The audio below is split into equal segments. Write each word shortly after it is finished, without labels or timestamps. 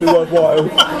worthwhile.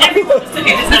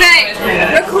 Okay,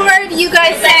 record you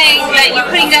guys saying that you're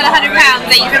putting down £100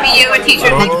 that you're going to be a yoga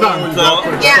teacher.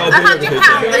 Yeah, £100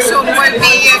 that Sean won't be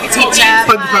a yoga teacher.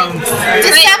 £100.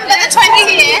 December the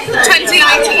 20th,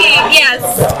 2019. Yes.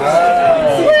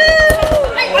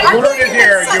 You heard it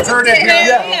here. You heard it here.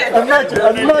 Yeah,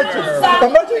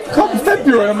 imagine come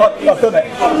February I'm like, I've done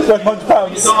it. So £100.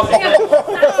 I will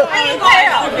pay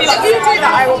out. If you do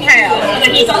that, I will pay out.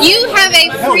 You have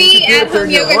a free at-home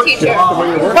yoga teacher.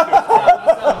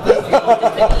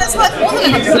 That's like more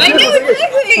than £100. I know,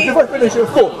 exactly. If I finish at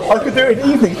 4, I could do it in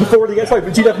the evening before he gets home,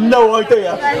 but you'd have no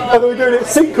idea. And we're doing it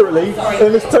secretly,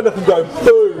 and just turn up and go,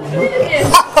 boom.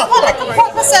 Well, like a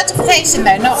proper certification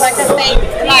though, not like a fake,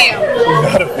 like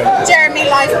Jeremy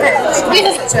life coach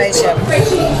situation.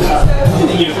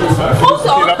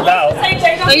 Get up now.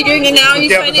 Are you doing it now? Are you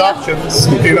Give us signing up? options.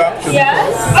 Give options.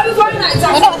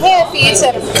 We're not here for you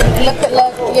to look at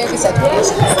yoga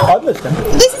certification. I'm listening.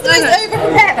 This is the most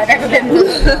over-prepared I've ever been.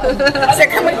 So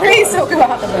can we please talk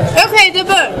about the book? Okay, the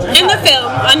book and the film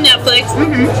on Netflix.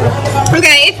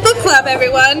 Okay, it's book club,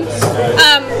 everyone.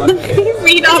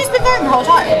 Read off. It's just been going the whole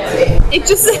time. It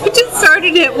just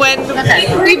started it when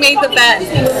we made the bet.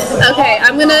 Okay,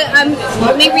 let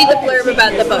me read the blurb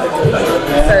about the book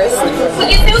first.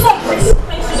 It feels like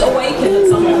Places Awaken or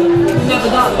something. Never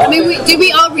done. I mean, did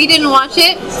we all read it and watch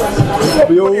it?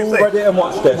 We all read it and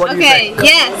watched it. Okay,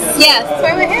 yes. So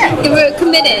we're here. We're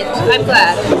committed. I'm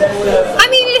glad. I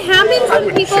mean, it happens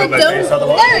when people don't.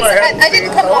 No, I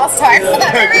didn't come last time for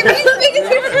that very reason.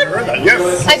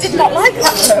 Yes. I did not like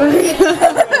that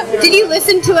book. Did you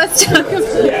listen to us talk about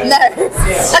it? No.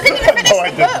 I couldn't even finish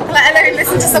the book, let alone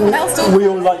listen to someone else talk. We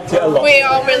all liked it a lot. We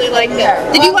all really liked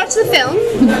it. Did you watch the film?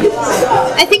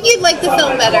 I think you'd like the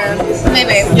film better.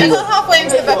 Maybe. I got halfway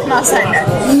into the book and I was like,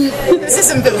 no, this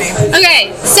isn't for me.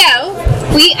 Okay, so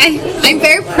I'm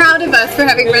very proud of us for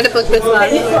having read a book this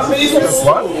month.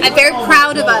 I'm very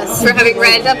proud of us for having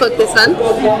read a book this month.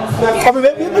 I mean,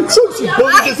 maybe I'm sure she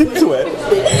bullied us into it.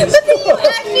 But then you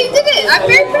actually did it. I'm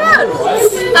very proud.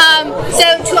 So,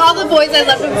 To All the Boys I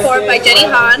Loved Before by Jenny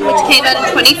Han, which came out in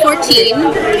 2014.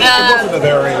 It wasn't a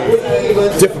very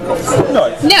difficult.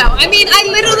 No. No, I mean, I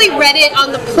literally read it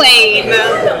on the plane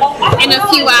in a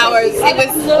few hours. It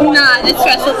was not a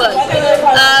stressful book.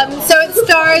 So it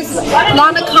stars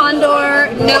Lana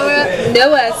Condor,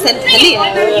 Noah Centineo,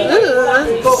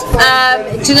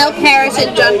 Janelle Parrish,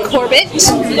 and John Corbett.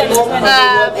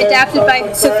 Adapted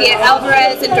by Sophia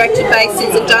Alvarez and directed by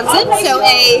Susan Johnson. So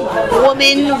a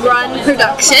woman-run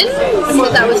production. So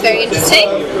that was very interesting.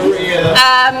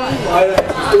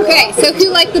 Okay, so who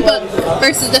liked the book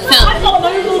versus the film?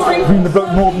 Reading the book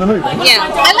more than the movie. Yeah.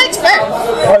 I liked both.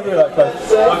 I really like both.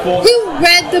 Who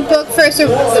read the book first or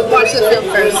watched the film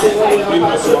first?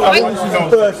 I watched the film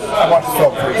first. I watched the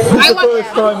film first. This is the first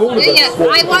time all of us Yes,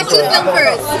 I watched the film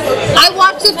first. I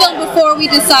watched the film before we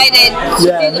decided to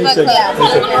Yeah, do the me book too. club.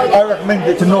 I recommended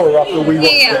it to Nora after we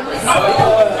watched Yeah. it.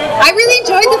 I really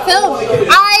enjoyed the film.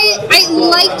 I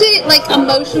liked it like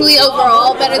emotionally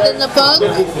overall better than the book.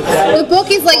 The book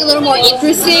is like a little more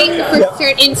interesting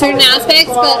in certain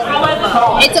aspects, but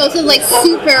it's also like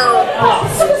super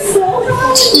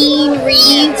teen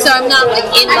read, so I'm not like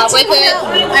in love with it.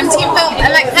 I'm team film. I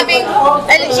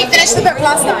literally finished the book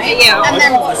last night and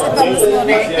then watched the film this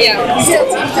morning. Yeah. Still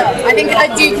team film. I think I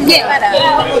do get better.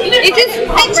 They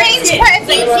changed quite a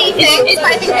few key things,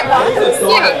 but I think it works.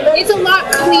 Yeah, it's a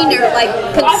lot cleaner, like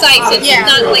concise. It's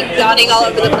not like dotting all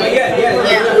over the place. Yeah.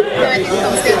 No, I think it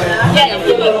was good.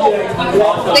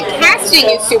 The casting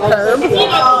is superb,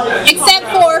 except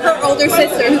for her older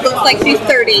sister who looks like she's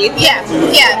 30. Yeah.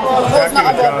 I was not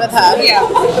on board with her. Yeah.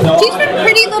 She's from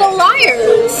Pretty Little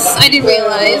Liars. I didn't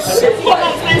realize.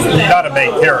 Not a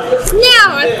main character.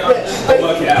 No,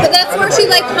 but that's where she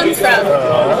like comes from.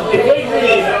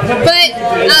 But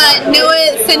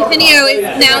Noah Centineo is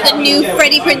now the new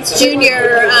Freddie Prinze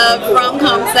Jr. of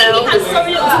rom-coms, though.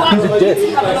 He's a dick.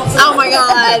 Oh my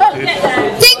god.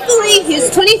 Thankfully, he's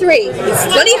 23. He's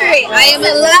 23. I am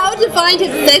allowed to find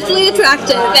him sexually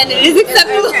attractive, and it is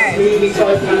acceptable.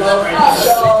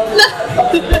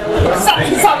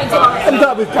 I'm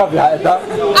glad we've caveated that.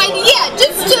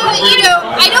 Just to,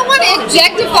 I don't want to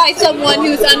objectify someone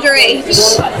who's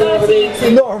underage.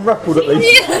 Not on record, at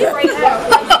least. I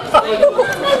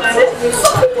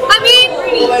mean,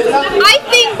 I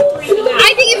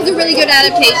think it was a really good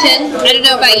adaptation. I don't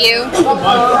know about you.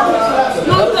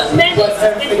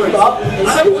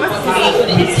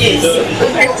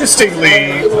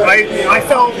 Interestingly, I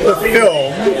felt the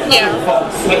film, Yeah.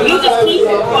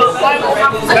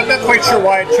 I'm not quite sure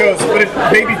why I chose it, but it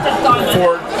maybe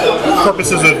for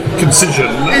purposes of concision,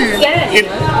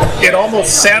 it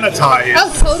almost sanitized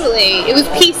Oh, totally. It was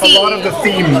PC. a lot of the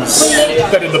themes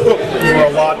that in the book were a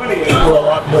lot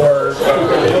more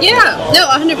Yeah. No,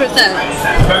 100%.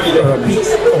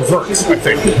 overt, I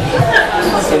think.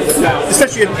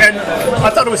 Especially, and I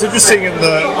thought it was interesting in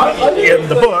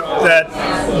the book that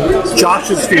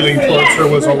Josh's feeling towards her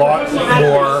was a lot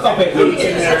more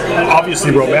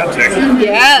obviously romantic.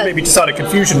 Yeah. Maybe just out of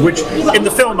confusion, which in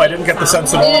the film I didn't get the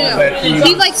sense at all that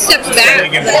He like steps back.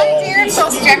 getting The involved. idea of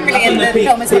Josh generally in the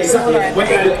film is much smaller, I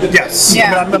think. Yes,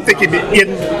 Yeah. but I'm thinking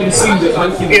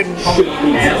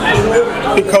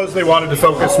because they wanted to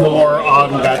focus more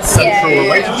on that central Yeah.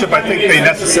 relationship. I think they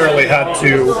necessarily had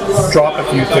to drop a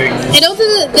few things. And also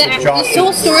this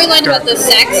whole storyline about the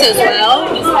sex as well.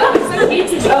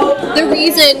 The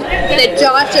reason that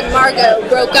Josh and Margot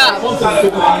broke up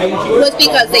was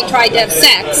because they tried to have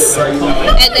sex.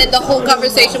 And then the whole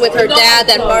conversation with her dad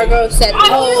that Margot said,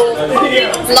 oh,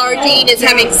 Lardine is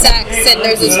having sex, and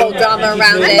there's this whole drama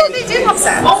around I thought it. they did have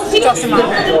sex, Josh and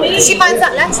Margaret. She finds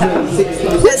that letter.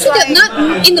 It's like,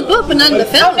 Not in the book, but not in the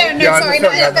film. oh, no, Yeah, sorry, in the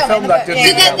not in the film, film, in the that book.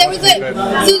 didn't- So there was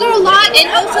so there were a lot, and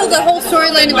also the whole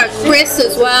storyline about Chris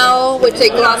as well, which they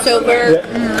glossed over.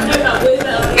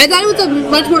 I thought it was a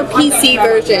much more PC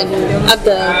version of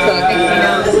the book,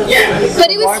 but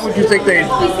it Why was would you think they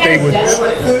would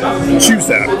choose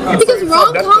that? because It's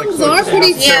on rom-coms Netflix, so are you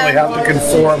pretty. necessarily have to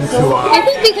conform to I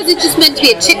think because it's just meant to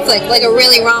be a chick flick, like a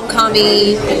really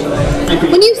rom-com-y.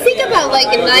 When you think about like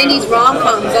in 90s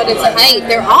rom-coms at its height,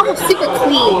 they're all super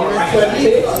clean.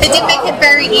 It did make it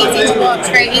very easy to watch,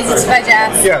 very easy to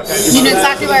digest. Yes. You know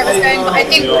exactly where it was going, but I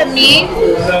think for me,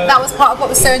 that was part of what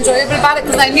was so enjoyable about it,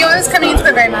 because I knew I was coming into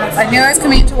the romance, I knew I was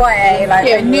coming into YA, like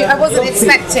I knew I wasn't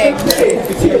expecting.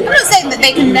 I'm not saying that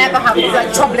they can never have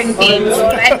like troubling themes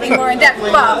or anything more in depth,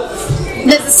 but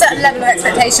there's a certain level of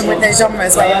expectation with those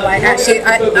genres where you're like, actually,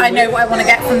 I know what I want to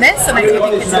get from this, and I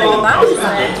think it's delivered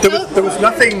that. There was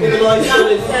nothing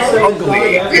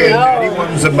ugly in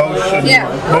anyone's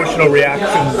emotional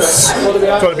reactions.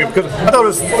 Because I thought it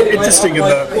was interesting in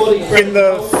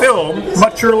the film,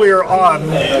 much earlier on,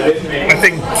 I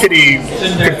think Kitty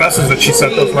confesses that she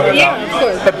sent those letters out.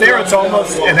 But there it's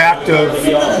almost an act of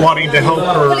wanting to help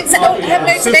her. Well, except her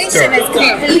motivation is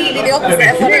completely the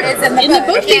opposite of what it is in the In the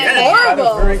book, she's horrible.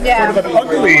 Yeah. Sort of an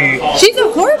ugly. She's a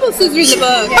horrible sister in the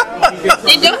book.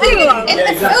 And don't get me wrong. In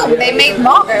the film, they made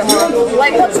Margot horrible.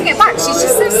 Like, watching it back, she's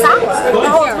just so sour the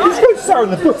whole time. It's quite sour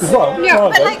in the book as well. Yeah,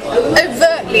 Margot. but like,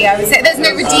 overtly, I would say, there's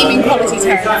no redeeming quality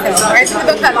to her in the film. Whereas in the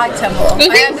book, I liked her more.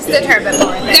 I understood her a bit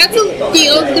more. That's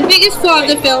the biggest flaw of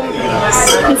the film.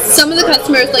 Some of the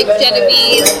customers, like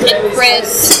Genevieve and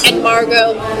Chris and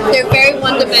Margot, they're very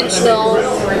one-dimensional.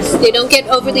 They don't get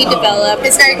overly developed.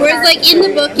 It's very Whereas, like in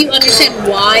the book, you understand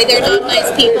why they're not nice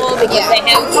people because they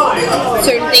have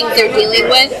certain things they're dealing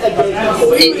with.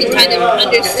 So you can kind of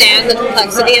understand the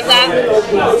complexity of that.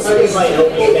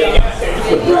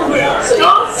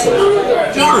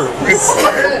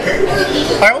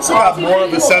 I also got more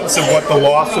of a sense of what the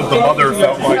loss of the mother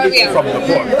felt like from the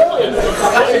book.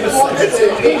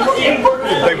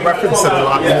 They reference it a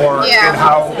lot more in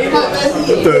how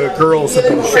the girls have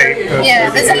been shaped. Yeah,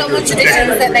 there's a lot more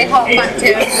traditions that they hark back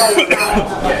to.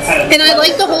 And I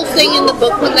like the whole thing in the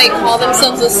book when they call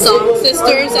themselves the Song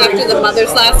Sisters after the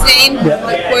mother's last name,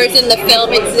 whereas in the film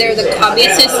they're the Covey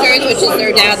Sisters, which is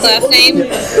their dad's last name.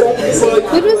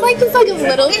 Which was like just like a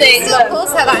little They thing, still but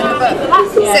calls her that in the book.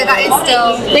 So that is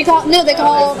still, he calls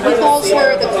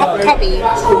her the Covey,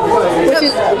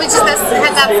 which is her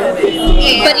dad's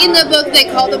name. but in the book they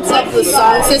call themselves the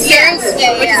Song Sisters,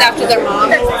 which is after their mom.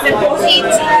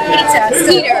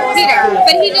 Peter.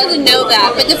 But he doesn't know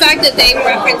that. But the fact that they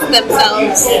reference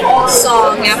themselves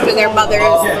Song after their mother's,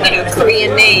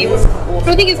 Korean name,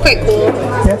 I think it's quite cool.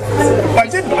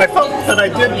 I felt that I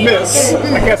did miss,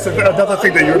 I guess, another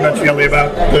thing that you were mentioning, Ellie,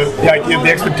 about the idea of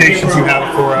the expectations you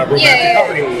have for romantic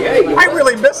comedy. I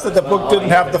really missed that the book didn't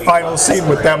have the final scene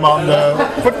with them on the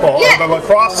football, the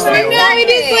lacrosse field. No, it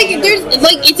is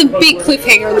it's a big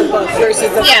cliffhanger in the book versus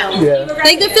the film.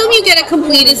 Like the film, you get a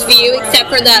completist view, except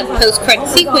for that post-credit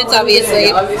sequence,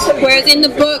 obviously. Whereas in the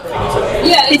book,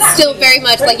 it's still very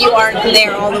much like you aren't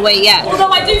there all the way yet.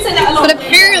 But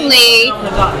apparently,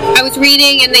 I was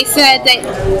reading and they said that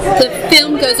the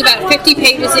film goes about 50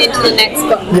 pages into the next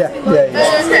book.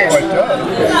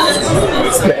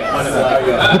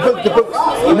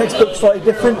 The next book's slightly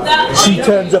different. She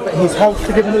turns up at his house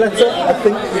to give him a letter, I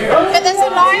think. But there's a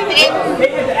line line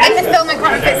in the film, I can't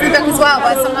remember if it's in the book as well,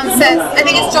 where someone says, I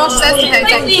think it's Josh says to her,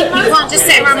 like, you can't just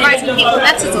sit around writing people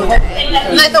letters all day.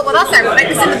 And I thought, well, that's ironic,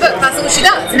 because in the book, that's all she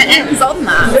does, and it ends on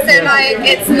that. So, like,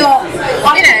 it's not,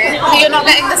 you know, you're not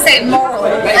getting the same moral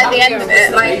at the end of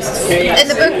it. Like, in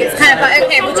the book, it's kind of like,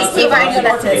 okay, we'll just keep writing your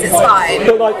letters, it's fine.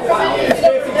 But like,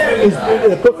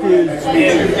 the book ends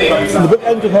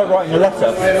with her writing a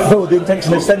letter, but with the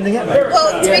intention of sending it.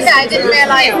 Well, to be fair, I didn't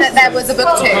realise that there was a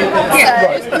book 2. So,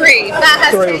 3. That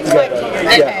has changed my opinion.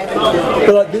 Okay.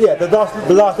 But like, yeah, the last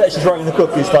letter she's writing in the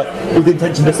book is like with the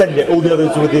intention to send it. All the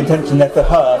others are with the intention they're for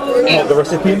her, not the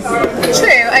recipient.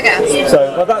 True, I guess.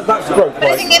 So like, that's growth.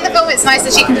 But I think in the film it's nice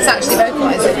that she can just actually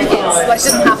vocalise it. Like, she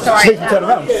doesn't have to write She can turn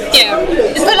around. Yeah.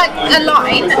 Just put like a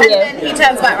line and then he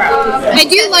turns back around. I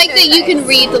do like that you can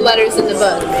read the letters in the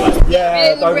book.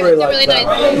 Yeah, I really like really that.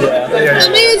 nice. I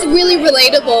mean, it's really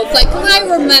relatable. It's like, I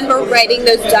remember writing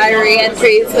those diary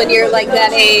entries when you're like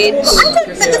that age.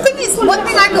 But the thing is, one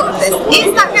thing I got of this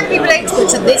is that going to be relatable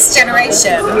to this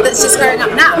generation that's just growing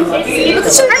up now.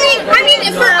 Because I mean,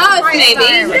 for us,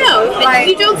 maybe. No. Like,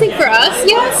 You don't think for us?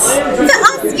 Yes. for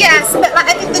us, yes, but like,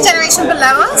 I think the generation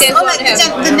below us, Yeah, or like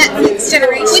the Netflix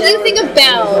generation. When you think of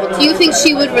Belle, do you think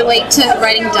she would relate to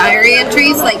writing diary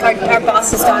entries, like our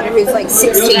boss's daughter who's like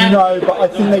 16? No, but I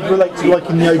think they'd relate to like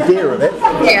in the idea of it.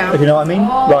 Yeah. If you know what I mean?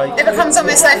 Like, It becomes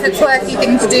almost like a quirky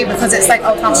thing to do because it's like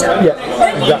old-fashioned. yeah,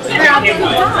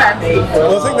 exactly.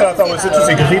 Well, the thing that I thought was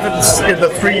interesting, because even in the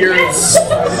 3 years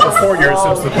or 4 years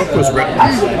since the book was written,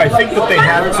 I think that they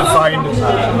had to find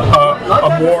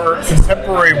a more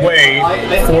contemporary way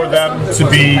for them to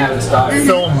be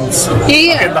filmed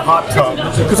in the hot tub.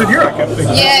 Because in here, I kept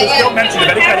thinking, there's no mention of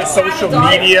any kind of social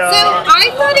media. So I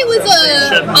thought it was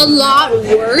a lot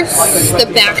worse, the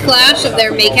backlash of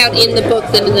their makeout in the book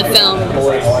than in the film.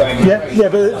 Yeah,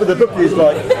 but the book is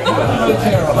like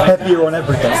heavier on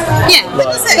everything. Yeah. But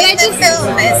in the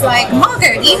film, it's like,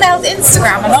 Margot emailed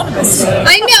Instagram anonymously.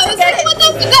 I know. It's like, what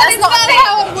the That's not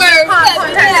how it works. Can't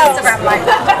contact Instagram like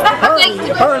that.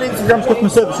 Apparently Instagram's customer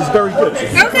service is very good.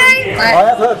 Okay. I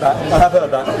have heard that.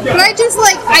 But I just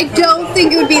I don't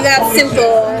think it would be that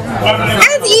simple.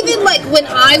 As even when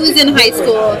I was in high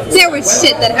school, there was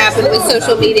shit that happened with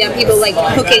social media and people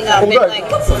hooking up Although, and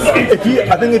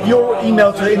I think if your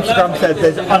email to Instagram says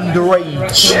there's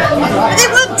underage, But they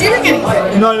weren't doing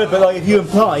anything. no, but if you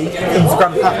imply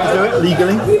Instagram have to do it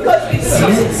legally. I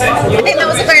think that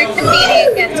was a very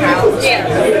convenient get out.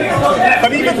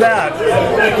 But even that,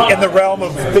 in the realm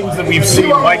of things that we've seen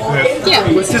like this,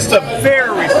 was just a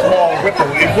very small ripple.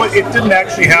 It didn't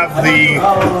actually have the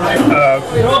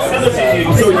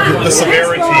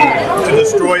severity to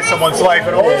destroy someone's life.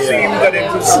 It always seemed that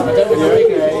it was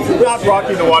not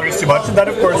rocking the waters too much. And then,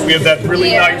 of course, we have that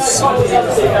really nice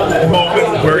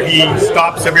moment where he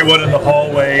stops everyone in the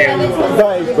hallway and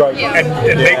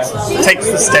takes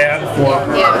the stand for.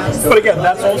 But again,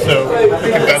 that's also the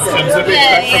conventions that we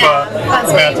expect from a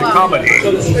romantic comedy.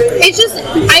 it's just,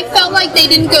 I felt like they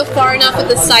didn't go far enough with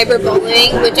the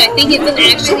cyberbullying, which I think isn't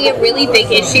actually a really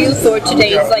big issue for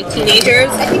today's teenagers.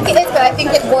 I think it is, but I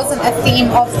think it wasn't a theme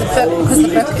of the book because the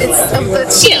book is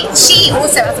she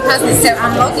also as a person is so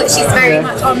analog. She's very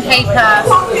much on paper.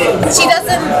 She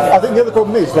doesn't. I think the other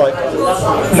problem is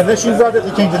unless you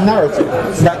radically change the narrative,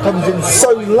 that comes in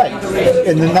so late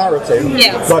in the narrative.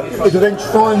 If you're then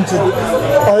trying to,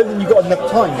 I don't think you've got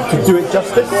enough time to do it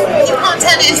justice. You can't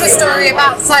turn it into a story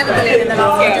about cyberbullying in the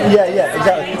novel. Yeah,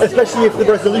 exactly. Especially if the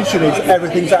resolution is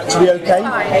everything's actually okay.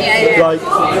 I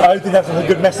don't think that's a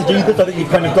good message either. So I think you've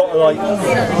kind of got to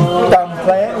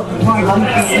downplay it.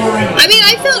 I mean,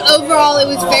 I felt overall it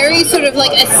was very sort of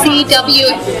like a CW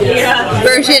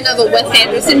version of a Wes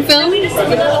Anderson film.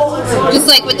 Just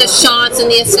with the shots and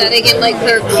the aesthetic and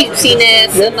her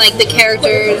cutesiness and the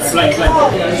characters.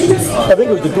 I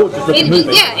think it was a gorgeous looking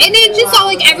movie. Yeah, and it just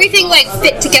all everything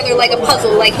fit together like a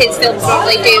puzzle, like his films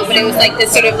normally do, but it was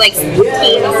this sort of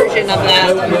teen version of that.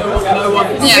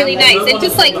 It was really nice and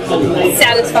just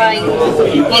satisfying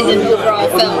in an overall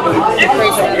film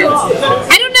version of it.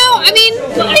 I don't know, I mean,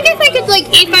 I guess I could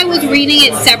if I was reading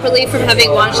it separately from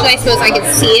having watched it, I suppose I could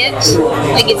see it.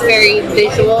 It's very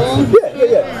visual.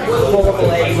 Yeah.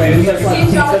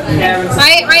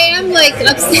 I am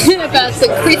upset about the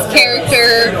Chris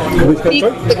character,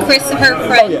 the Chris, her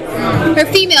friend, her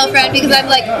female friend, because I'm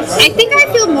I think I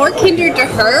feel more kindred to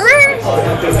her.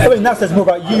 I mean, that says more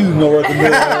about you, Nora, than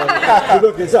the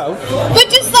book itself. But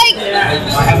just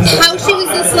how she was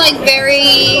just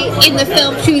very in the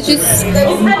film, they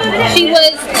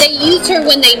used her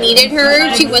when they needed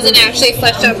her. She wasn't actually a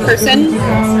fleshed out person.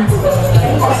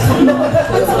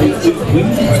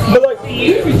 But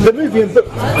the movie and book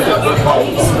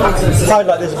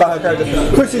highlight this about her character.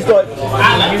 Chris is like,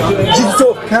 she's the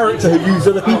sort of character who uses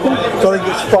other people, so I think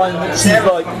it's fine that she's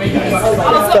like,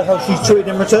 that's how she's treated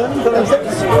in return. Does that make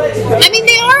sense? I mean,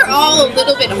 they are all a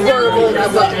little bit horrible in the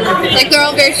book. Like, they're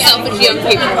all very selfish young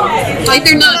people. Like,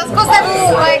 they're not. Of course, they're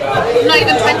all like not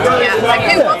even 20 yet. Like,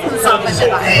 who wasn't selfish at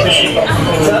that age?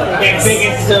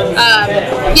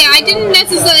 Yeah, I didn't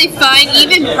necessarily find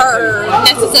even her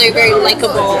necessarily very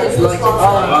likable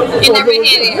in their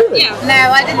behavior. Yeah.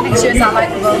 No, I didn't think she was that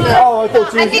likable. Oh, I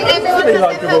thought she I was think everyone pretty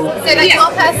has their likeable. person. So, like, your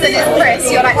person is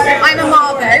Chris. You're like, I'm a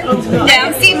Margot. I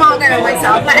can see Margot in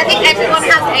myself. But I think everyone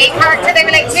has a character they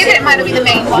relate to, but it might not be the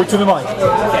main one. Which one am I?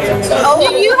 Oh,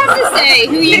 You have to say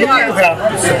who you You are.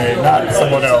 have to say, not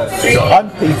someone else. I'm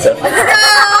Peter.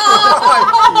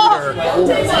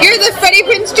 You're the Freddie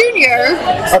Prinze Jr.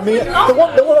 I mean, the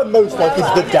one I most like is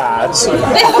the dad.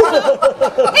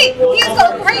 hey, he's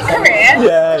got a great career.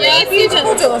 Yeah. Yes, he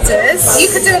Beautiful does. daughters. You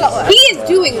could do a lot worse. He is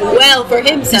doing well for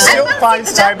himself. Still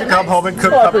finds time to come home and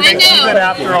cook cupcakes I know. even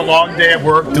after a long day at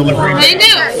work delivering. I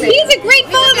know. He's a great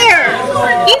father.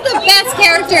 He's the best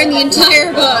character in the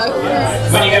entire book.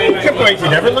 He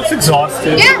never looks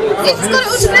exhausted. Yeah, he's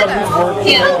got it all together.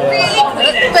 Yeah.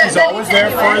 Really good. He's always there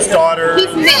for his daughter.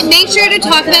 He's made sure to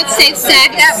talk about safe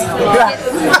sex.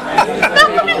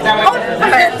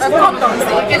 Of condoms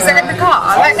that he gives her in the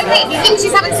car. Like, okay, you think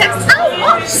she's having sex? How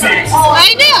much sex?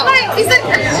 I know. Like, he's like,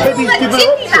 Maybe he's like given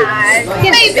Jimmy options. bag. For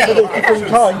Maybe. those different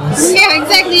times. Yeah,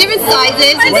 exactly. Different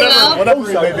sizes as well. Whatever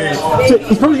it may be. So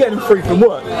he's probably getting free from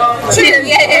work. True,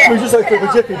 yeah. He's just like for a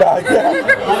jiffy bag.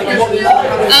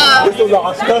 Yeah. This will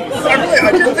last her.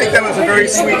 I did think that was a very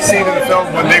sweet scene in the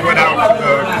film when they went out to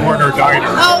the corner diner.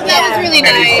 Oh, that was really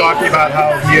And he's nice. talking about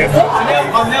how he had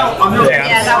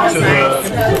danced to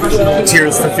the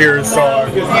Tears for Fears song.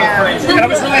 And I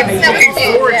was really looking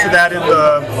forward to that in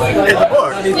the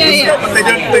book. Yeah. But they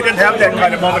didn't have that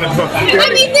kind of moment in the book. I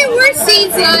mean, there were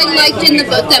scenes that I liked in the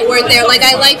book that weren't there. Like,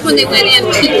 I liked when they went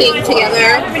antiquing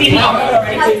together. Do you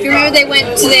remember they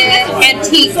went to the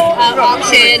antique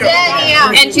auction?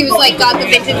 Yeah. And she was like, got the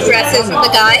vintage dresses from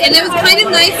the guy. And it was kind of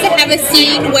nice to have a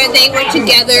scene where they were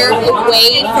together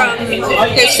away from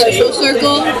their social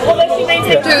circle.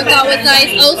 Which I thought was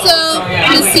nice. Also,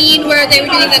 the scene where they were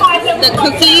doing the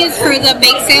cookies for the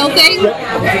bake sale thing,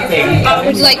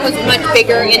 which like was much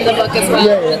bigger in the book as well.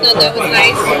 I thought that was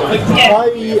nice.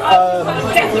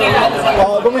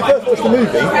 When we first watched the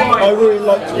movie, I really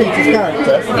liked Peter's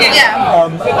character. Yeah.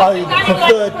 I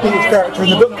preferred Peter's character in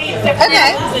the book.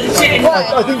 Okay.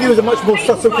 I think he was a much more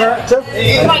subtle character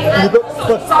in the book,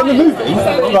 but in the movie,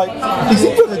 like, he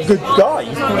seems like a good guy.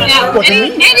 Yeah. Like,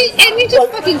 And he's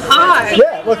just fucking hot.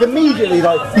 yeah, like immediately,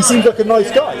 like, he seems like a nice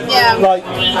guy. Yeah. Like,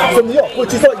 from the off,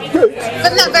 which is like good.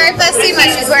 But in that very first scene where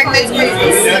she's wearing those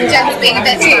boots and Jen's being a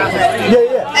bitch about it.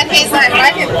 Yeah. And he's like, he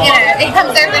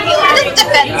comes over and he'll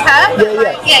defend her.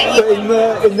 Yeah. But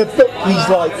in the book, he's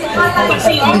like,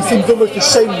 he seems almost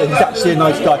ashamed that he's actually a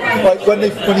nice guy. Like when he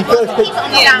first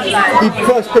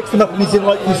picks him up and he's in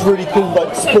like this really cool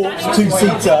like sports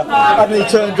two-seater, and then he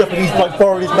turns up and he's like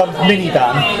borrowed his mum's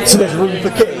minivan, so there's room for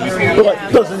Kitty. But like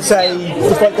doesn't say,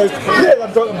 just like goes, yeah,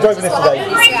 I'm driving this today.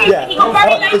 Yeah,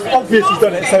 it's obvious he's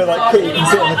done it so like Kitty can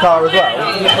sit in the car as well.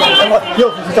 And like he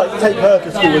obviously like take her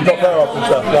to school and drop her off and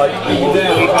stuff. Like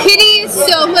Kitty is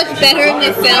so much better in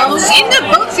the film. In the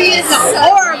book, she is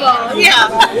horrible. Yeah.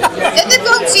 In the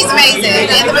book, she's amazing.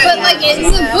 But like in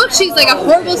the book, she's like a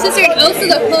horrible sister, and also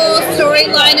the whole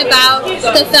storyline about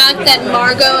the fact that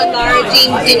Margot and Lara Jean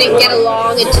didn't get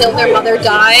along until their mother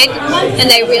died, and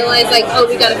they realized like, oh,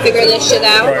 we got to figure this shit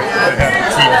out. Right, they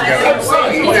have a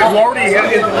team together. You already had,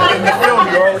 in the film,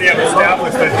 you already have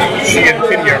established that she and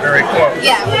Kitty are very close.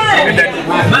 Yeah. And that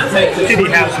Kitty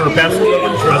has her best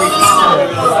interests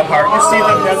apart. You see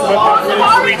them as a really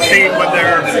sweet scene when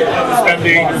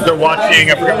they're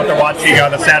watching, I forget what they're watching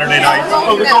on a Saturday night.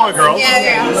 Oh, the Golden Girls.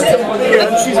 Yeah.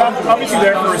 And she's obviously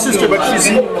there for her sister, but she's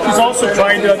also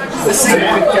trying to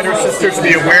get her sister to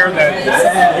be aware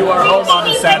that you are home on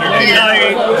a Saturday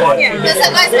night. There's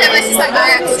that nice bit where she's like, I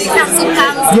actually cancelled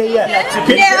plans.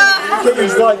 yeah.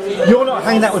 Kitty's like, you're not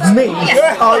hanging out with me,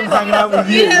 I'm hanging out with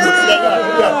you.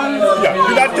 Yeah,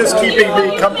 you're not just keeping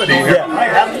me company here. Yeah. I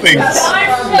have things.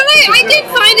 But I did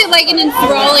find it like an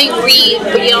enthralling read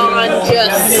beyond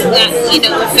just that,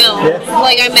 the film.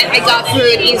 Like I got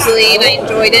through it easily and I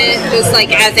enjoyed it, just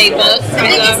like as a book. The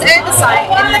biggest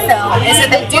oversight in the film is that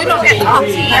they do not get the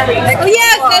coffee.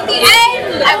 Yes, at the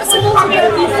end. I was that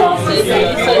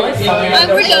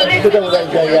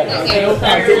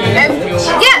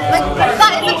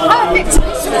is a perfect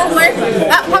visual moment.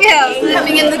 That puppy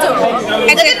coming in the door.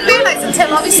 I didn't realise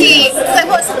until obviously, because I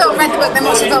watched the film, read the book, then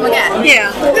watched the film again. Yeah.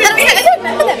 And I was like, I don't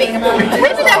remember there being a puppy.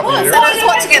 Maybe there was. And I was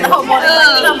watching it the whole morning.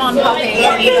 Come on, puppy.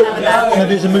 And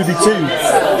there's a movie too.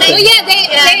 Well, yeah, they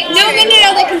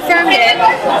they confirmed it.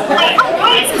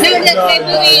 No, they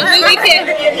movie too.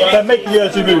 They're making the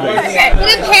other two movies.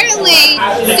 But apparently,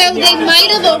 so they might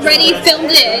have already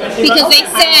filmed it because they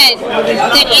said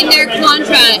that in their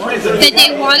contract that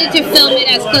they wanted to film it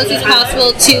as close as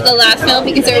possible to the last film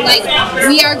because they're like,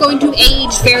 we are going to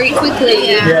age very quickly.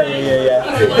 Yeah.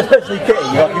 Especially Kitty,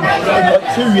 like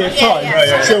in 2 years' time,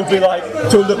 she'll be like,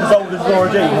 she'll look as old as Laura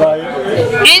Jean, right?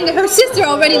 And her sister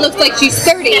already looks like she's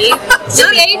 30. She's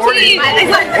 18. 40 by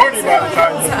the time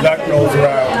that rolls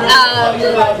around.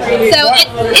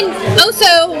 And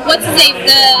also, what's his name?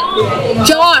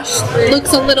 Josh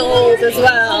looks a little old as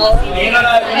well. He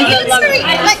looks very,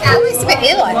 like, almost a bit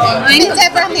ill, I think.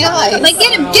 Dead around the eyes. Like,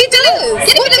 get him a bit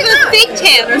of a fake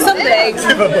tan or something.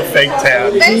 Give him a fake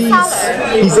tan.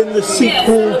 He's in the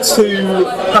sequel to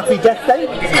Happy Death Day.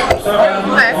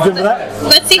 Remember that?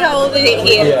 Let's see how old he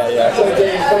is. Yeah.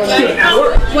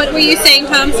 What were you saying,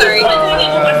 Tom? Sorry. What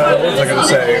was I going to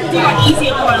say?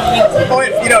 Well,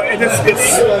 it's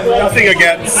nothing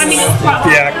against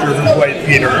the actors who played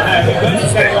Peter.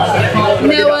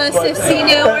 Noah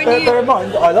Cicino, aren't you? Bear in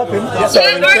mind, I love him. So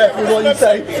careful what you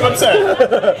say. That's what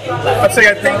I'm saying.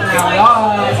 I think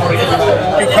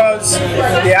because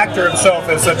the actor himself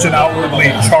is such an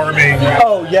outwardly charming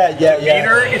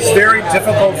demeanor, it's very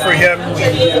difficult for him,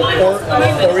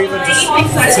 or even just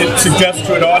to suggest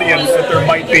to an audience that there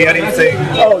might be anything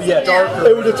darker.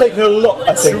 It would have taken a lot,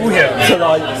 I think, to him. to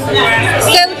like.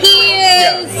 So he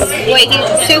is.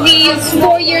 So he's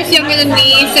 4 years younger than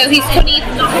me. So he's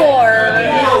 24.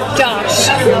 Josh.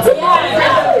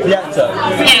 The actor.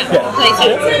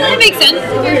 That makes sense.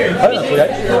 I don't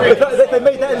know. If they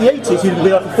made that in the 80s, he'd be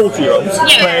like a 40-year-old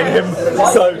playing him.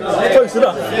 So close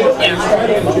enough.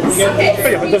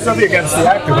 But there's nothing against the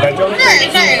actor, but I don't think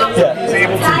he's able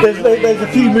to. There's a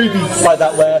few movies like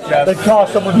that where they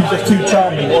cast someone who's just too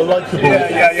charming or likable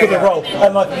for the role,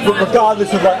 and like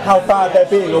regardless of like how bad they're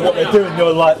being or what they're doing,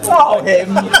 you're like, oh,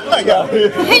 him.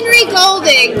 Henry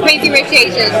Golding, Crazy Rich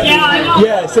Asians.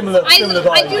 Yeah, similar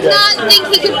vibe. I do not think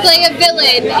he could play a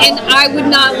villain, and I would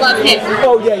not love him.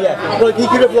 Oh yeah. Like he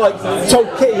could have like told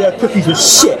Kitty her cookies were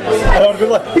shit, and I'd be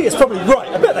like, Peter's probably right.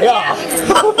 I bet they are.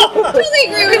 Totally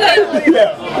agree with that.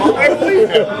 Yeah, I believe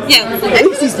him. Yeah. At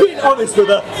least he's being honest with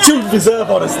her. Children deserve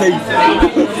honesty.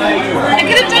 I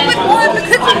could have done with more of the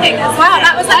cookie thing as well.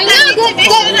 That was like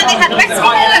division, and they had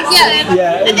recipes.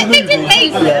 Yeah, And they did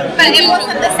make them, but it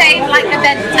wasn't the same like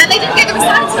event. And they didn't get the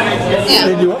recital.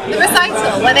 The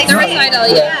recital, where they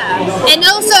And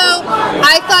also,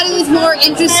 I thought it was more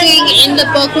interesting in the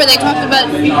book where they talked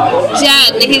about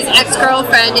Jen, his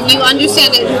ex-girlfriend, and you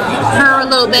understand her a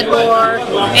little bit more,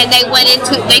 and they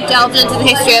delved into the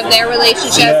history of their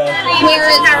relationship.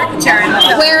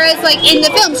 Whereas, like in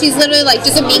the film, she's literally like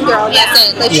just a mean girl. That's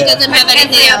it. Like she doesn't have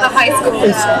anything else. High school.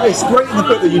 It's great in the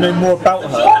book that you know more about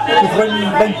her. Because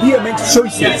when Peter makes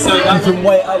choices, you can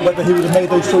weigh up whether he would have made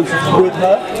those choices with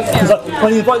her. Because like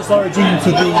when he invites Laura Jean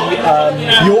to the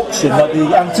auction, like the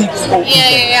antiques auction,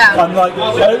 I'm like,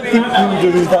 I don't think he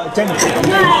would have invited Jen to it.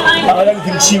 I don't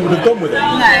think she would have gone with it.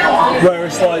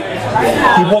 Whereas like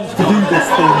he wants to do this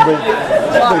thing with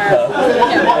her,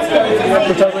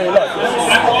 which I really like.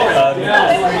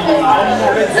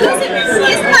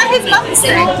 Isn't that his mum's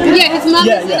thing? Yeah, his mum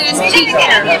is an antique.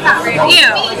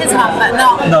 His mum, but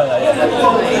not. No.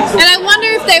 And I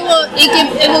wonder if it will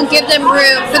give them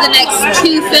room for the next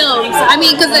 2 films. I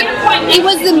mean, because it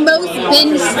was the most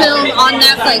binged film on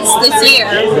Netflix this year.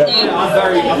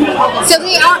 So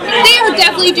they are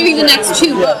definitely doing the next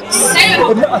 2 books.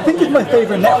 I think it's my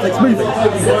favourite Netflix movie.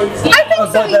 I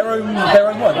think so. Like their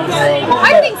own one.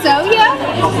 I think so, yeah.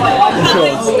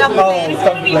 Dumpling,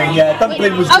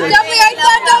 Dumpling was good. Dumpling, I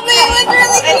thought Dumpling was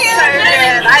really cute. So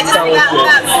good. I just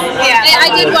I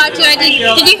did watch it.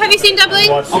 Have you seen Dumpling?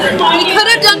 We could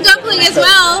have done Dumpling as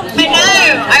well. I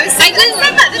know. I just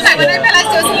said that, didn't I? When I realised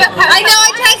it was a bit. I know.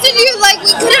 I texted you like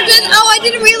we could have done said, "Oh, I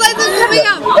didn't realize it was coming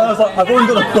up." And I was like, I've already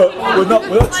got a book. We're not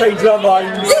changing our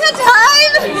minds. We got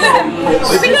time.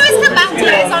 We can always come back to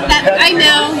it. It's on Netflix. I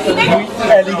know.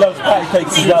 Ellie loves patty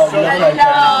cakes as well.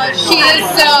 Oh, she is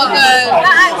so good.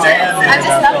 That actress, I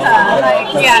just love her.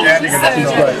 Like, yeah, she's so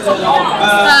Great.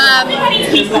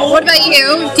 What about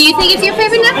you? Do you think it's your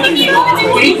favorite Netflix?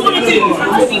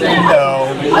 No.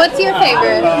 What's your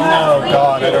favorite? Oh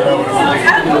God, I don't know what it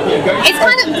would be. It's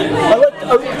kind of. I like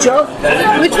Ocha.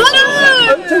 Which one?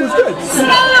 Ocha was good.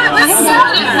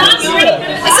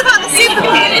 It's about the super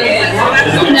pig.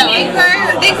 No.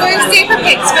 They grow super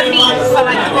pigs for meat for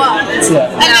like the world. Yeah.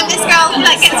 And then this girl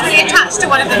like gets really attached to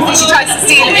one of them and she tries to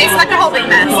steal it. It's like a whole big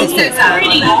mess. It's so sad.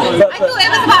 I thought it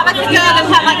was about like a girl and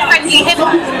her like friendly hippo.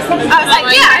 I was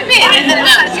like, yeah, I'm in. And then it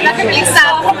was actually like a really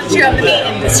sad commentary on the meat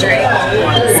industry.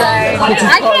 So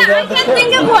I can't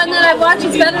think of one that I watch.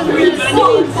 It's better than this.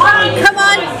 Come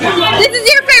on. This is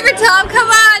your favorite, Tom. Come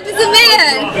on. Just admit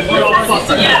it.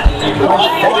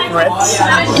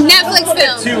 Netflix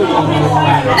film.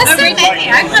 that's so many.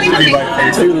 I can't even think.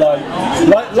 Too light.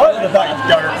 Light in the back.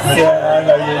 Yeah, I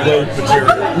know you do.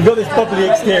 You've got this bubbly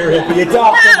exterior, but you're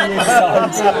dark on the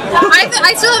inside.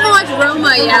 I still haven't watched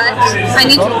Roma yet. I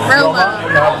need to Roma.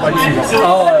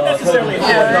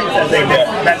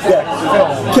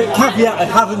 Caveat, I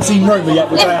haven't seen Roma yet,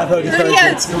 which I have heard is very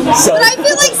good. So, But I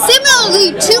feel like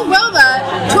similarly to Roma,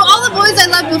 to All the Boys I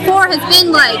Loved Before has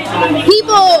been like,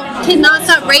 people cannot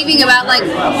stop raving about like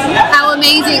how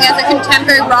amazing as a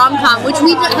contemporary rom-com, which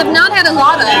we have not had a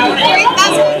lot of.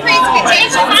 That's what creates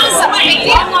expectations. That's such a big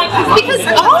deal. Because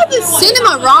all the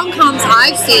cinema rom-coms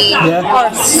I've seen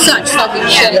are such fucking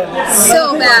shit.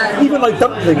 So bad. even like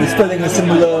Dumpling is filling a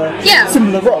similar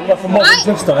role, like a modern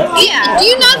twist on it. Yeah. Do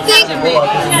you not think...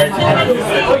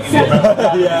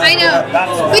 I know.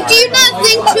 But do you not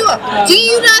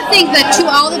think that To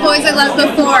All the Boys I Loved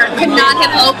Before could not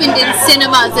have opened in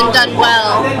cinemas and done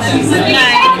well?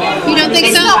 You don't think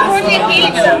It's so? not broadly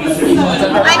appealing enough.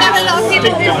 I know a lot of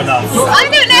people who... I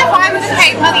don't know if I would have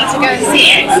paid money to go and see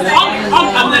it.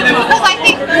 Because I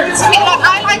think, to me, like,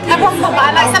 I like a rom-com, but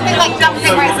I like something like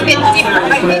Dumpling where it's a bit different.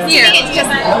 Like, this to me, it's just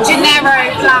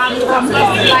generic, bland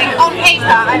rom-com. Like, on paper,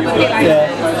 I would be like,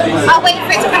 I'll wait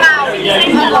for it to come out.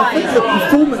 The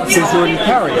performances really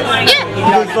carry it.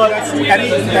 Because like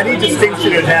any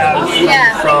distinction it has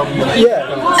from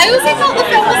I also thought the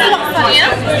film was a lot funnier.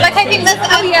 Like, I think there's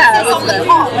emphasis on the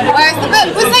plot, whereas the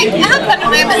book was like, it had funny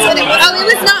moments, but it was... Oh, it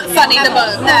was not funny, the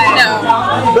book. No.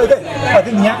 But again, I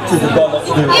think the actors have got a lot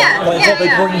to do with it. Like what they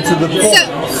bring to the So,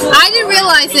 performance. I didn't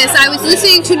realize this. I was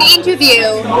listening to an interview.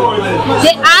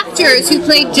 The actors who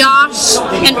played Josh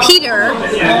and Peter,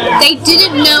 they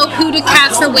didn't know who to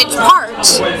cast for which part.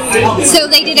 So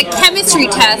they did a chemistry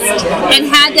test and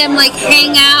had them like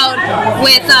hang out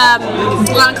with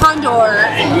Condor,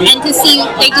 and to see,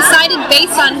 they decided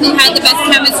based on who had the best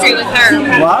chemistry with her.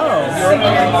 Wow.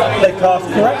 They cast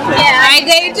correctly.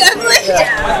 They definitely.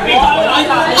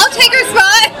 I'll take her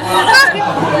spot.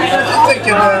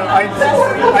 thinking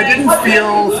I didn't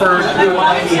feel for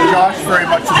Josh very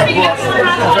much in the book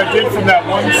as I did from that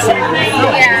one scene in the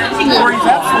film where he's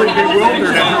absolutely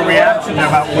bewildered at her reaction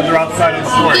about when they're outside of the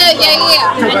store.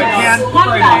 Because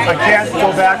I can't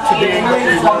go back to being what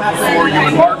we were before you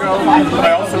and Margot, but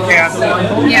I also can't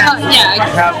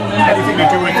have anything to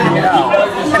do with you now.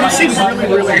 And he seems really,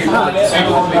 really hurt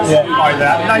by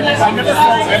that. And I never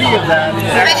felt any of that.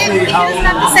 Actually, how...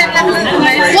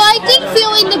 Well, I did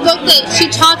feel in the book that she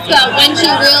talked about when she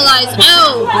realized,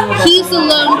 oh, he's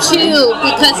alone too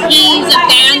because he's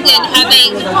abandoned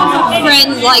having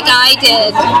friends like I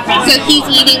did. So he's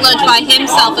eating lunch by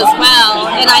himself as well.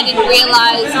 And I didn't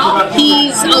realize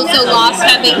he's also lost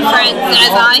having friends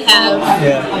as I have,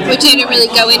 which I didn't really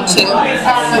go into.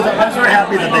 I was very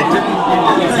happy that they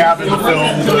didn't have in the film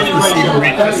the scene of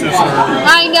weaknesses.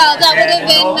 I know, that would have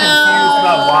been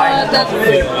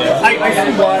I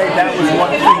see why that was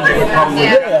one thing they would probably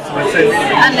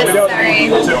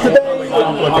unnecessary.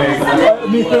 I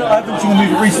mean, I haven't seen the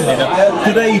movie recently.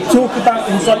 Do they talk about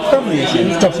his like family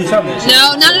issues, Josh's family issues?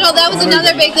 No, not at all. That was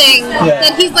another big thing.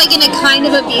 That he's like in a kind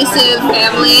of abusive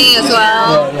family as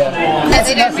well.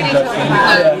 They don't really talk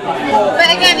about it. But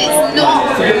again, it's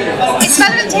not. It's supposed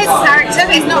relevant to his character,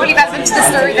 but it's not really relevant to the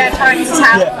story they're trying to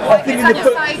tell. Yeah, I think in the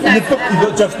book you've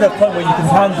got just enough time where you can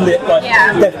handle it like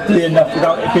deftly enough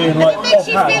without it being like It makes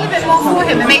you feel a bit more for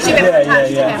him. It makes you a bit more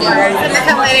attached to him. Whereas in the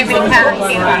film, I don't really care how you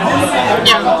feel about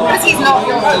him. Because he's not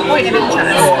your point of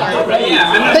interest.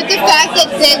 But the fact that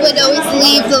they would always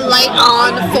leave the light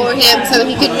on for him so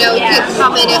he could know he could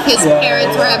come in if his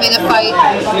parents were having a fight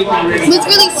was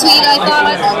really sweet, I thought.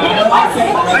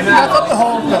 I thought the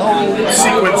whole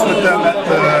sequence with them at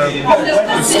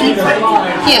the ski trip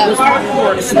was much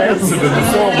more expansive in the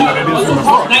film than it is in the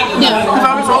book. Because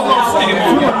I was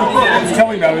almost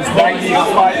telling me I was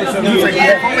 95% of the thing.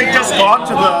 They've only just gone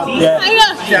to the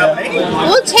chalet.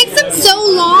 Well, it takes them so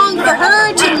long for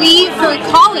her to leave for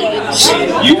college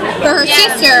for her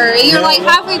sister. You're like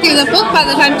halfway through the book by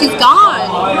the time she's gone.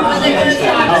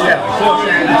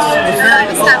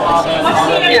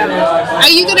 Are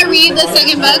you gonna read the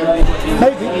second book?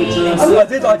 Maybe.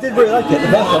 I did really like it. The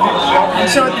first one.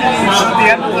 So at the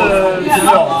end of the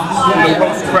film, the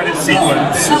post-credit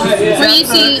sequence, Where you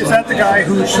see is that the guy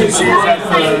who she sees at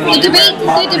the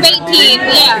debate team?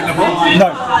 Yeah. No.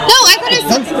 No, I thought it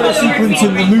was. The sequence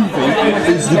in the movie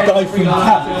is the guy from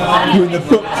camp who in the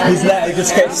book his letter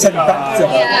just gets sent back to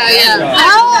her. Yeah.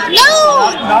 Oh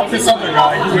no! Not this other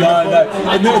guy. No.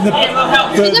 In The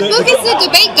book is the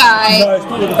debate guy. No, it's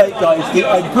not the debate guy. It's the,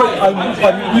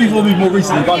 I'm using the movie more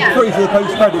recently, but I'm pretty sure the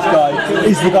post-credits guy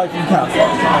is the guy from camp.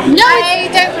 No, I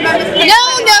don't remember. No,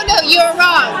 you're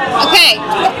wrong. Okay,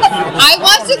 I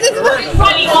watched it this morning.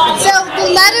 So the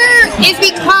letter is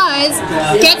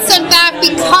gets sent back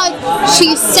because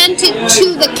she sent it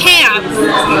to the camp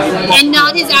and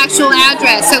not his actual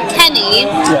address. So Kenny,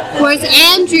 whereas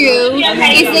Andrew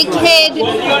is the kid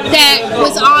that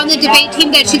was on the debate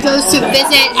team that she goes to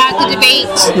visit at the debate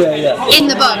in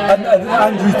the book. And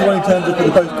Andrew's the one who turns up for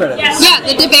the post-credits. Yeah,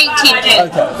 the debate team kid.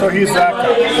 Okay. So he's that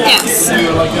guy. Yes.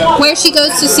 Where she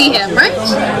goes to see him, right?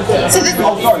 So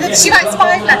she writes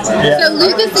 5 letters. So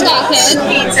Luke is the gay kid.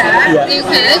 Peter.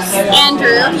 Lucas,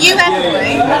 Andrew,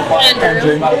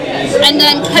 Andrew, and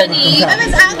then Kenny. Oh,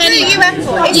 it's Andrew, UN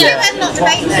boy. It's UN, not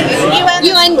debate though.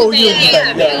 UN debate.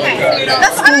 Okay.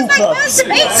 That's, I was like, where's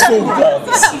debate?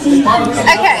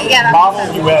 Okay, yeah.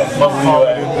 Model UN.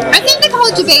 I think they call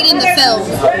it debate in the film.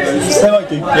 They might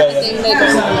do.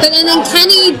 But and then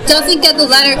Kenny doesn't get the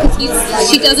letter because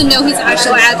she doesn't know his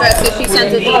actual address, so she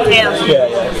sends it to the camp.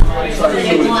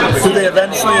 Do they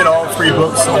eventually, in all 3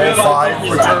 books, all 5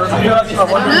 return? I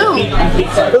don't know.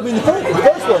 I mean, the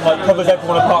first one like covers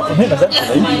everyone apart from him,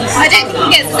 essentially. I don't think he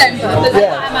gets his own book. I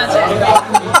imagine.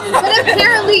 But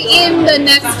apparently in the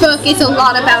next book, it's a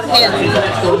lot about him.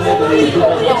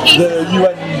 The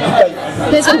UN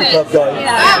debate club guy.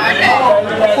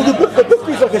 Well, the book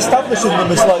is like establishing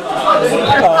them as like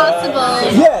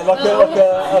Possible.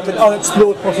 like an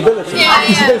unexplored possibility.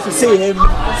 You're supposed to see him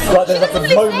like there's like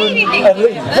a moment and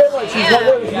leave. She's like,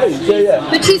 where is Lee?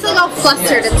 But she's like all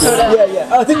flustered and sort of.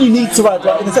 I think you need to add,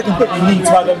 like in the second book, you need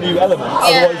to add a new element.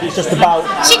 Otherwise, it's just about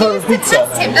She her goes and to pizza.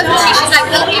 test him, doesn't she? She's like,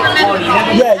 will he remember me?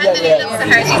 And then he looks at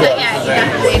her, she's like, yeah, he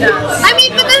definitely does. I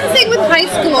mean, but that's the thing with high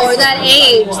school or that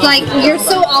age. Like, you're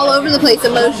so all over the place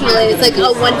emotionally. It's like,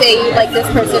 oh, one day you like this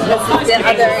person, this is the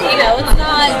other. You know, it's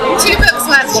not. 2 books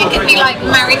worth, she could be like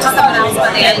married to someone else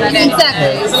by the end of it.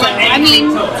 Exactly. I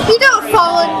mean, you don't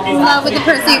fall in love with the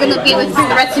person you're going to be with for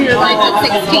the rest of your life at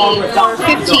 16 or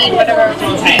 15, whatever.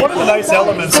 One of the nice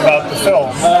elements about the film,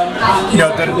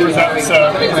 that it presents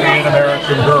a Korean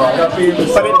American girl, but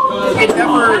it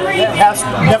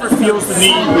never feels the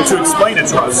need to explain it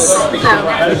to us.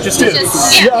 It just is.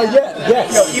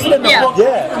 Yes. Even in the book,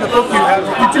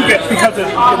 you do get, because in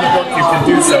the book you can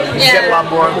do so, you get a lot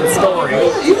more of the story.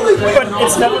 But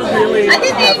it's never really. I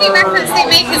think the only reference they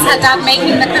make is her dad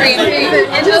making the Korean food.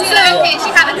 And also, okay, she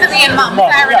had a Korean mum,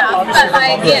 fair enough. But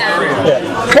like,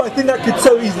 But I think that could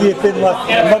so easily have been like,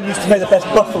 Mum used to make the best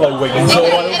buffalo wings or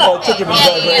like chicken wings,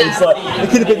 whatever it is. Like, it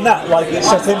could have been that. Like, it's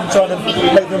just him trying to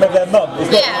make them remember their mum.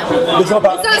 It's not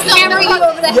about. So it's hammering you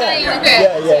over the head.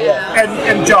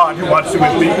 And John, who watched it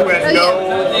with me, who had no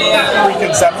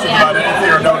preconception about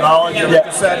anything or no knowledge of it,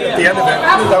 just said at the end of it,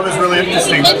 that was really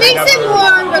interesting. It makes it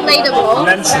more relatable.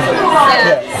 Mentioned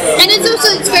it. And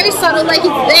it's very subtle, like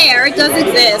it's there, it does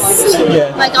exist.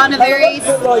 Like on a very.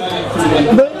 Like,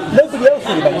 nobody else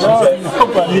really mentions it.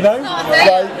 You know?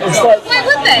 Like, it's like. why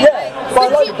would they?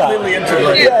 But I completely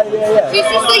integrated. Yeah. She's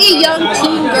just like a young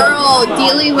teen girl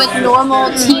dealing with normal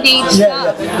teenage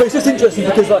stuff. But it's just interesting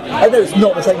because like I know it's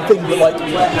not the same thing, but like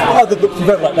other books you've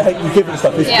read, like The Hate You Give and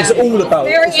stuff, it's all about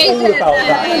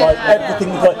that. Like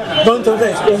everything, like 9 times a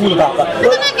day, it's all about that. But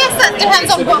then I guess that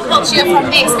depends on what culture you're from,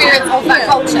 the experience of that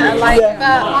culture. Like,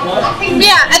 and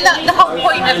the whole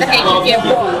point of The Hate You Give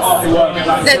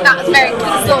was that that's very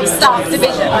sort of stark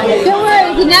division. Don't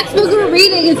worry, the next book we're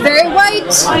reading is very white.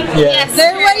 Yes,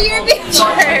 Very white European.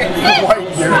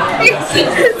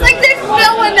 It's like there's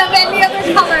no one of any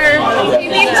other color in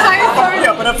the entire story.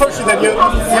 Yeah, but unfortunately, the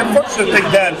unfortunate thing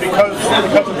then, because of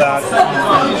that, the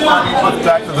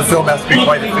fact that the film has to be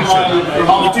quite efficient,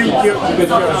 you do give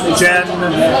Jen,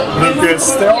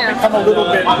 Lucas, they all become a little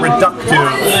bit reductive,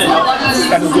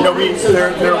 and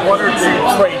there are 1 or 2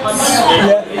 traits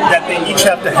that they each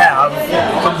have to have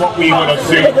from what we would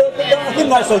assume. I think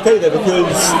that's okay though,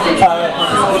 because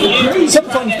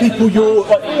sometimes people you're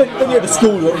like when you're at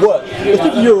school or at work, there's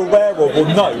people you're aware of or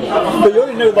know, but you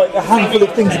only know like a handful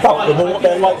of things about them or what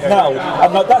they're like now,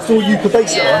 and like that's all you can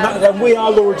base it on. And we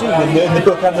are Laura Jean in the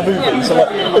book and the movie, so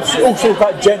like it's also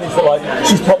about Jen is that like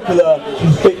she's popular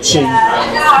and bitchy.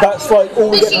 That's like all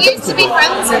we But get. she used to be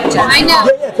friends with Jen. I know.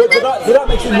 Yeah, but that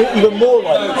makes it even more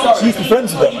like she used to be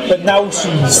friends with them, but now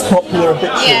she's popular and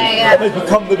bitchy, and they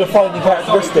become the defining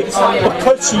characteristics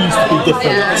because she used to be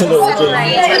different to Laura Jean.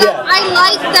 I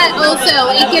like that also.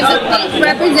 It gives a big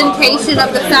representation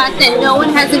of the fact that no one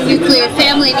has a nuclear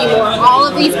family anymore. All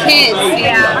of these kids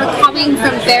are coming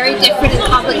from very different and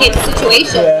complicated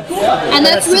situations. And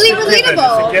that's really relatable.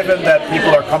 It's a given that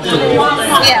people are comfortable with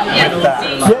that.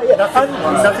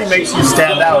 Nothing makes you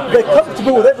stand out. They're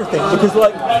comfortable with everything because,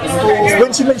 like,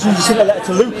 when she mentions she sent a letter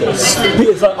to Lucas,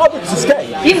 Peter's like, "Oh, Lucas is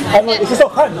gay," and like, it's just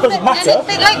offhand. It doesn't matter.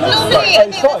 Like normally, I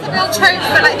think there's a real trope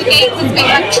for like the gays to be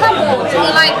like troubled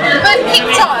or like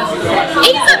picked on.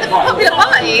 He's at the popular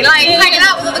party, like hanging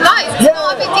out with all the guys. It's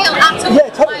not a big deal at all. Yeah,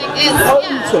 totally. Like,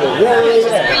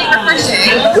 It's really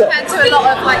refreshing compared to a lot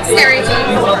of like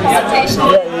stereotypical representation.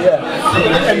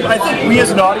 And I think we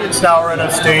as an audience now are at a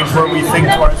stage where we think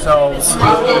to ourselves,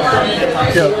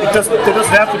 there doesn't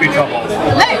have to be trouble.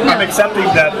 I'm accepting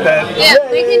that.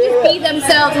 They can just be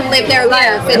themselves and live their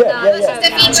life. It's just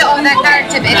a feature of their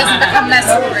character, but it doesn't become their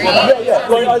story.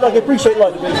 Like, I appreciate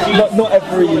like not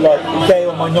every like gay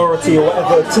or minority or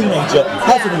whatever teenager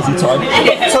has an easy time.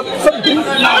 Some do.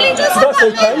 Well, he does have That's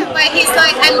that okay. moment where he's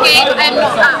like, I'm gay, but I'm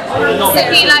not out. So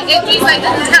he's like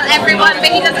doesn't tell everyone,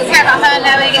 but he doesn't care about her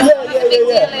knowing. It's not like a big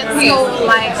deal in school.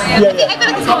 Like, I feel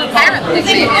like it's more apparent than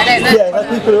maybe, I don't know. Yeah, like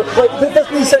people are, like,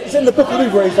 doesn't he say, it's in the book of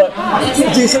Luke where he's like,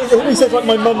 he says like,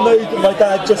 my mum knows but my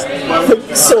dad just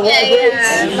thinks or whatever it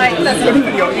is. Like, that's Even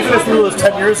if it was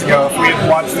 10 years ago, if we had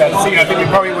watched that scene, I think we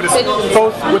probably would have,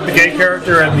 both with the gay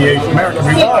character and the Asian American,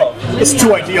 we'd be like, it's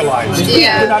too idealized.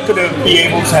 You're not going to be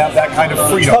able to have that kind of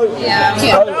freedom.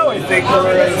 Now I think we're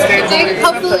at a stage where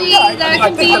Hopefully that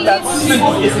can be that's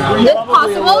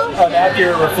possible. an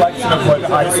accurate reflection of what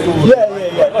high school is.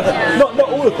 Yeah. Not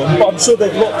all of them, but I'm sure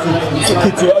there's lots of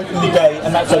kids who are openly gay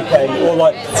and that's okay, or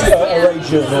like are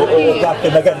Asian or black,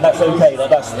 and again that's okay. Like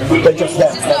they're just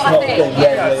them. That's not a thing.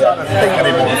 It's not a thing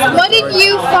anymore. What did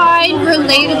you find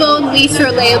relatable and least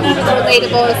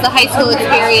relatable as the high school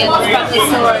experience from this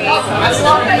story?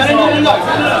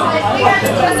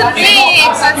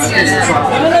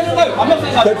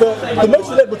 The most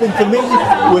relatable thing for me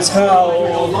was how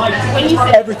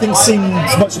everything seemed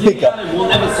much bigger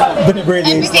than it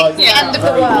really is. Like, the end of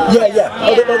the world.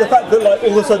 The fact that like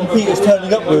all of a sudden Peter's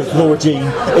turning up with Laura Jean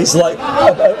is like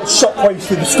a shockwaves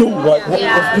through the school. Like, what's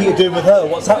Peter doing with her?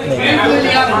 What's happening?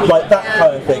 Like that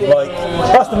kind of thing. Like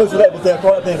that's the most relatable thing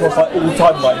I think across like all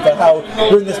timelines. Like how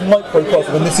we're in this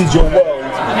microcosm and this is your world.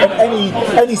 And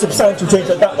any substantial change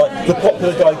like that, like the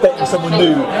popular guy dating someone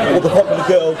new, or the popular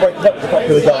girl breaking up with the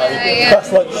popular guy,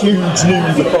 that's like huge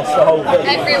news across the whole thing.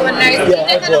 Everyone knows. Even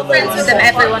if they're not friends with them,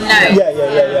 everyone knows.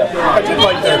 I did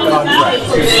like their contract.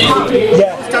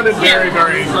 It's done it very,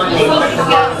 very.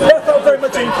 That felt very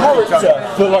much in character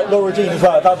for like Laura Jean as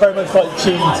well. That very much like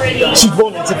she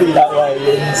wanted to be that way.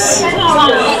 And You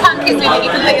can't kiss me, but you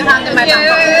can put your hand in my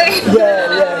back. exactly.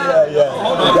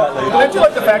 I do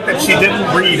like the fact that she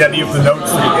didn't read any of the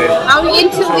notes that he gave.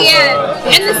 Until the end.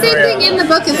 And the same thing in the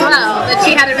book as well, that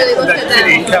she hadn't really looked That at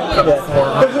Kitty them. kept them for.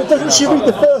 But doesn't she read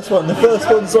the first one? The first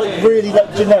one's like really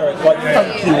like generic, like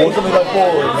thank you or something like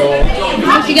boring or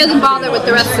She doesn't bother with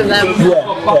the rest of them.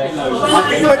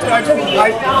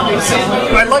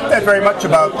 I like that very much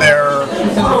about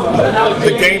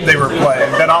the game they were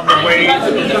playing. That on the way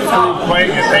through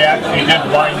playing it, they actually did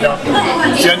wind up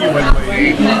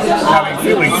genuinely having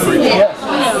feelings for each other.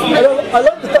 I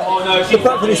like the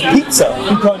fact that it's Peter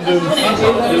who kind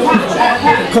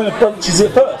of broaches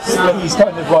it first. And he's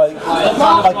kind of like,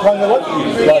 I kind of like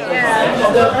you. Like,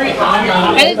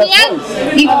 And at the end,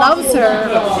 he loves her.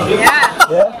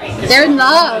 Yeah. They're in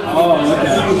love.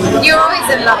 You're always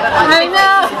in love. I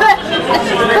know.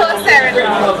 Of course they're in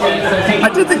love. I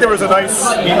did think there was a nice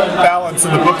balance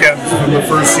in the bookends from the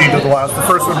first scene to the last. The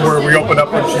first one where we open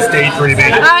up when she's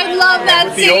daydreaming. I love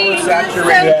that The scene.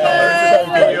 oversaturated colors of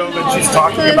the video that she's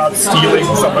talking about stealing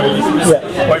somebody's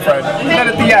boyfriend. And then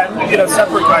at the end, in a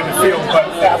separate kind of feel, but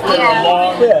after a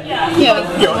long,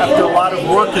 after a lot of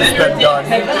work has been done,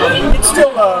 it's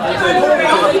still a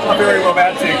very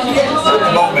romantic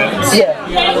moment.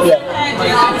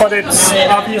 But it's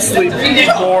obviously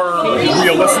more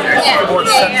realistic, more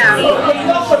centered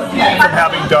from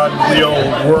having done real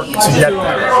work to get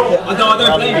there.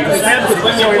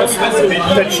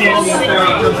 That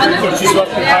she's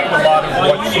left behind a lot of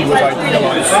what she was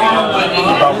idealized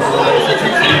about what a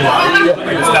relationship should be like.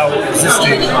 And is now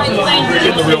existing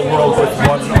in the real world with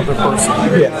one other person.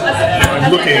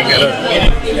 And looking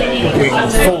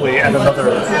fully at another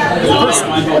person.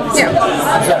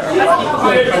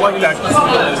 I like that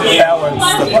balance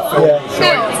that the film is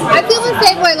showing. I feel the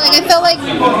same way. Like I felt like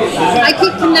I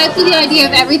could connect to the idea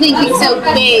of everything being so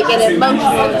big and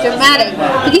emotional and dramatic.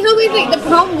 But the only thing, the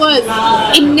problem was,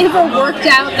 it never worked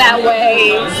out that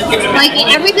way. Like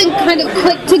everything kind of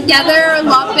clicked together a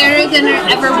lot better than it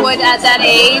ever would at that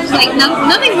age. Like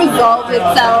nothing resolved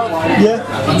itself.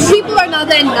 People are not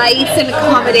that nice and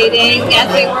accommodating as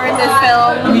they were in this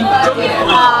film.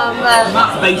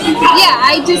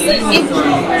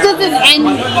 It doesn't end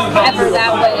ever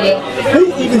that way.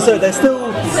 Even so, there's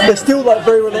still like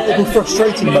very relatable,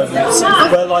 frustrating moments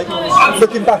where, like,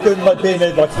 looking back and like being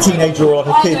a teenager or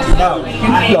like a kid now,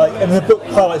 like, and the book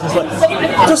highlights is like,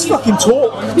 just fucking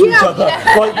talk to each other,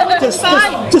 like,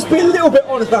 just be a little bit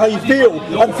honest about how you feel,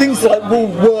 and things like will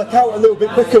work out a little bit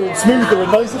quicker and smoother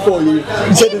and nicer for you.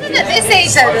 Even at this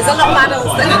age, though, there's a lot of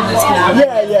adults that come to that.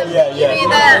 Yeah. You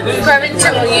either grow into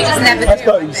it or you just never do. I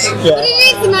suppose. But it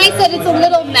is nice that it's a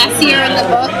little messier in the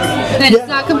book, that it's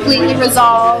not completely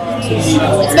resolved,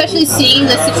 especially seeing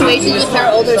the situation with her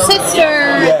older sister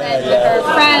and her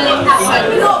friends,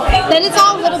 and that it's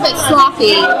all a little bit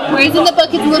sloppy, whereas in the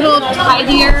book it's a little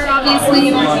tidier,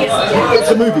 obviously. It's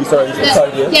a movie, sorry. It's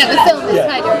tidier. Yeah, the film is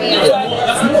tidier,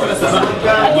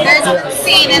 There's one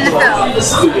scene in the film,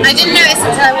 I didn't notice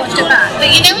until I watched it back, but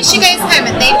you know when she goes home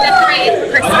and they've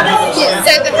decorated for Christmas?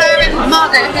 So her and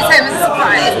Margot, who's home as a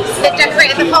surprise, they've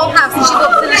decorated the whole house, and she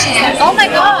walks in and she's like, oh my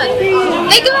god,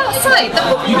 they go outside, the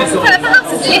whole front of the house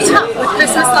is lit up with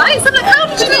Christmas lights. I'm like, how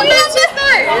did you not notice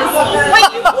those? When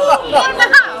you walk in the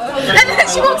house, and then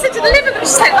she walks into the living room,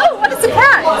 she's like, oh, what a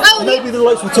surprise. Oh, Maybe the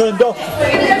lights were turned off.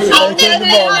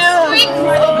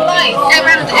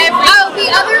 the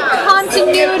other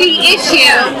continuity issue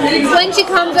is when she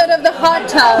comes out of the hot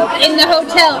tub in the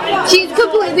hotel, she's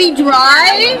completely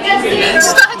dry.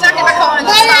 She's got her jacket back on.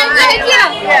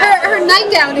 Her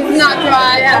nightgown is not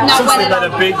dry, not wet at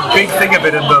all. Since they made a big thing of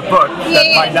it in the book, that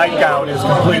my nightgown is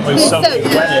completely soaking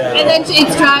wet. And then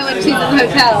it's dry when she's in the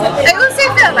hotel. I also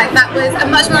feel like that was a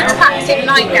much more attractive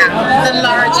nightgown than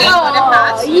Laura Jean would have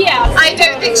had. Yeah. I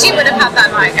don't think she would have had that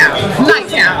nightgown.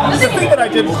 The thing that I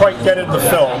didn't quite get in the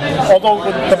film, although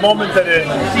the moment that it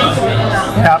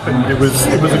happened, it was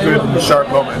a good and sharp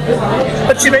moment.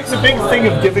 But she makes a big thing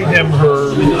of giving him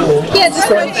her just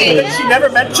she never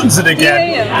mentions it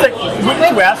again. Like,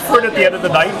 wouldn't you ask for it at the end of the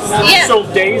night? Yeah. So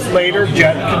days later,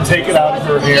 Jen can take it out of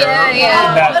her hair.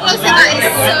 But also that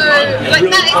is so, like, really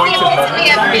that is the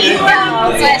epitome of Mean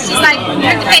Girls, where she's like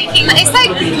making, it's like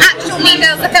actual Mean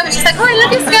Girls, the film, and she's like, oh, I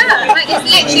love your skirt. Like, it's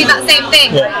literally that same thing.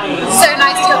 So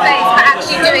nice to your face, but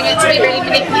actually doing it to be really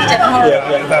manipulative.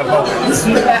 That moment.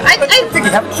 I think,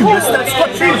 haven't you missed that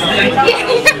structure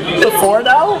before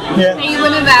now? Yeah. You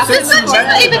wouldn't have asked. It's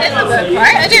not even in the book,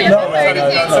 right? I don't remember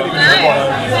anything.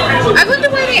 I wonder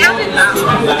why they added that.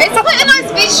 It's quite a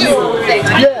nice visual thing.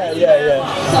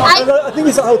 I think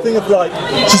it's that whole thing of like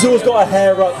she's always got her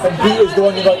hair up and Peter's the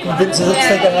one who like convinces her to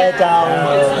take her hair down,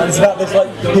 and it's about this like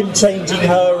him changing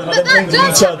her and like, them changing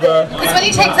each other. Because when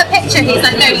he takes a picture, he's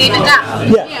like, no, leave it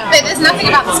down. But there's nothing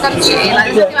about the scrunchie,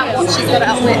 like there's nothing about what she's got it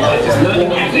up with.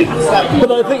 But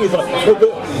the thing is, like,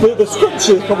 the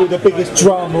scripture is probably the biggest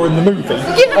drama in the movie.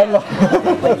 And, like,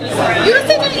 You were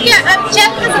thinking,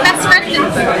 Jen has a best friend in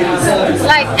the book.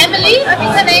 Like Emily, I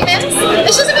think her name is. And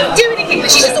she doesn't even do anything,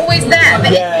 but she's just always there.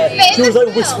 But she was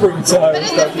like whispering to her. But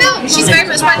in the film, she's very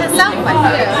much by herself, I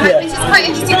feel. Which is quite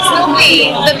interesting, because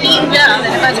normally the mean girl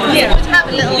in a magical would have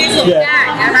a little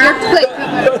gang around her.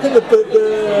 But I think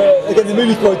again, the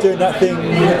movie's probably doing that thing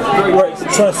where it's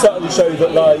trying to subtly show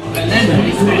that, like,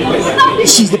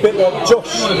 she's a bit like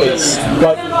Josh is.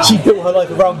 Like, she built her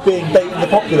life around dating the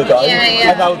popular guy,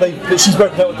 and now she's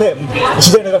broken up with him.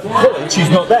 She's going to go from college, she's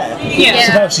not there.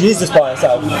 So now she is just by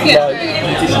herself.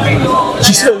 Like,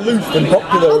 she's still aloof and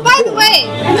popular. Oh, by the way,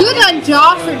 good on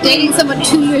Josh for dating someone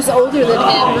 2 years older than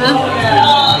him.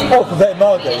 Oh, for dating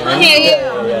Margot. Yeah.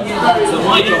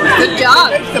 Good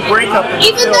job. The breakup.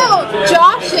 Even though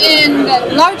Josh and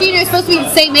Laura Jean are supposed to be the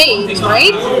same age,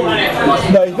 right?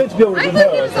 No, he's meant to be older than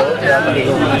her, I thought.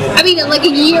 I mean, like a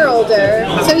year older.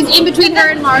 So he's in between her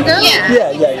and Margot?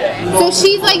 Yeah. So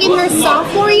she's like in her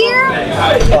sophomore year?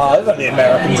 Those are the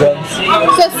American terms.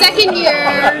 So second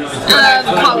year of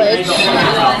college.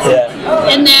 Yeah.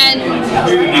 And then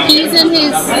he's in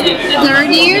his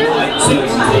third year?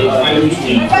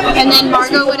 And then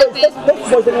Margot would have been...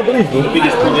 That's unbelievable.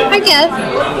 I guess.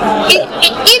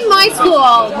 In my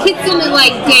school, kids didn't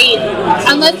like date,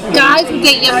 unless guys would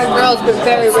date younger girls, but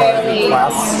very rarely.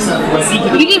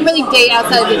 You didn't really date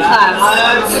outside of the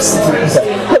class.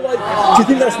 But, like, do you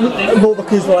think that's more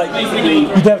because, like, you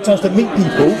don't have a chance to meet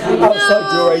people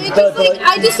outside your age?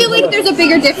 I just feel like there's a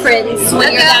bigger difference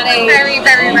when you're that age. Very,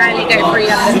 very rarely go for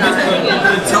young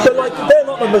guys. But, like, they're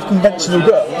not the most conventional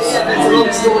girls.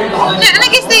 No, and I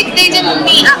guess they didn't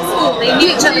meet at school. They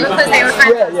knew each other because they were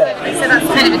friends. Yeah. So that's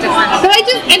kind of a difference. But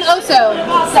and also,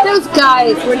 those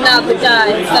guys were not the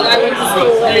guys that I went to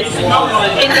school with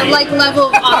in the, like, level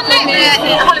of awkwardness.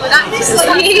 Hollywood actors.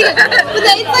 But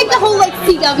it's like the whole, like,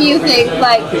 CW thing,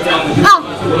 like,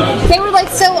 they were, like,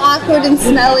 so awkward and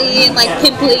smelly and, like,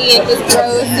 pimply and just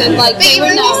gross and, like, But you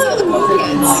only saw the cool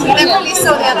kids. You never really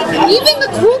saw the other kids. even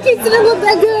the cool kids didn't look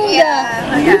that good.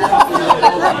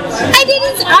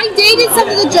 I dated some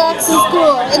of the jocks in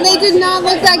school, and they did not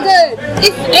look that good.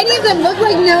 If any of them looked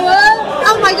like Noah,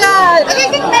 oh my god. I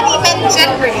don't think many men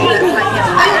generally look like him.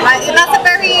 Like, that's a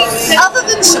very, other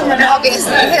than Sean,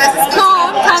 obviously.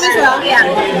 Tom as well. Yeah.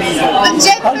 But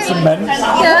generally, Handsome men.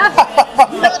 Yeah.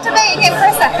 not debating him for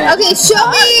a second. Okay, show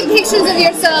me pictures of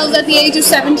yourselves at the age of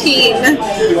 17.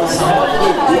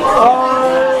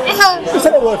 It's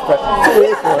not a word for it.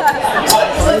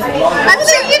 I'm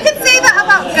sure you can say that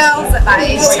about girls at that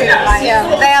age too. Like,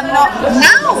 they are not,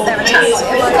 now they're attractive.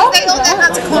 They all know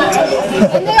how to contour.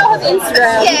 And they all have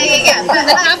Instagram. Yeah. But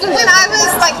like, when I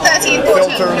was like 13,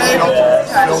 14, Filter.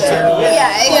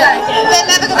 yeah, exactly. They're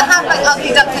never going to have like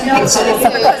ugly duckling pictures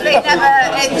because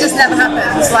it just never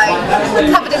happens. Like,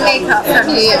 covered in makeup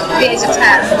from the age of 10.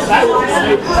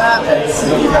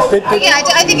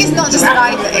 I think it's not just a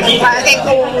guy thing. Like, I think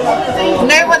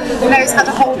no one knows how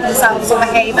to hold themselves or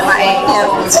behave at that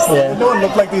age. No one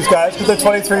looked like these guys because they're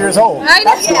 23 years old. I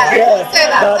know.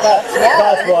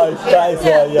 That's why.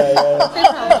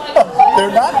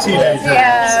 They're not teenagers.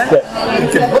 They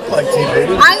can look like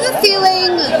teenagers. I have a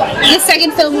feeling the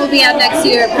second film will be out next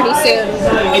year pretty soon.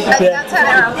 That's how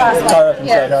they're on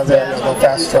fast. They'll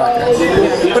fast track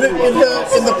it. But in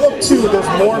the book too, there's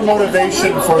more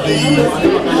motivation for the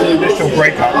initial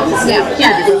breakup.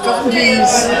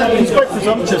 Because he's quite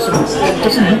presumptuous.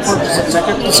 Doesn't he purchase a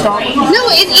ticket to Scotland? No,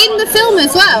 in the film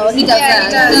as well. He does that.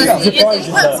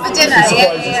 Surprises her. For dinner,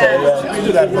 He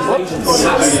do that in the book.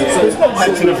 There's no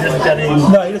mention of him getting.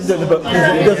 No, he doesn't do it in the book.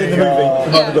 He does it in the movie,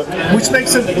 but not in the book. Which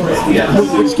makes it.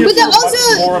 Which gives But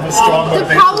more of a strong the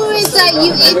motivation. problem is that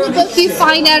in the book you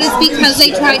find out it's because they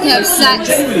tried to have sex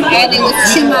and it was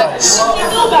too much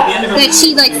that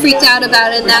she like freaked out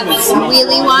about it, and that's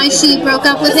really why she broke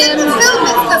up with him.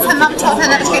 Because her mum told her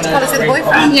never to go to college with a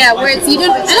boyfriend. Yeah, whereas you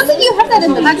don't. I don't think you have that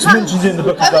in the book. It's mentioned in the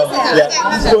book as well.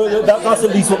 Well, that's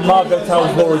at least what Margot tells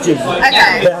Laura Jean.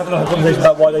 Okay. They're having a conversation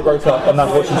about why they broke up, and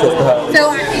that's what she says to her.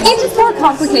 So it's just more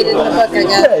complicated in the book, I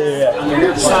guess.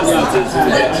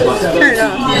 Fair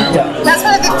enough. That's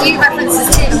one of the few references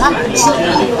to the mum,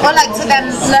 actually. Or like to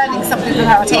them learning something from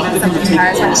her or taking something to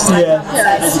her as well.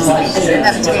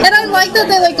 And I like that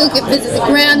they like go visit the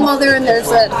grandmother, and there's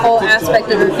that whole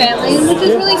aspect of her family, which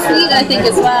is really sweet, I think,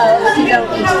 as well. That you don't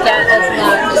get as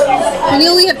much. And you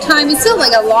only have time. It's still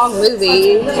like a long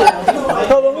movie.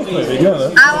 How long is the movie? Do you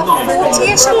know? Hour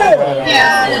 40-ish, I think.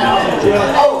 Yeah.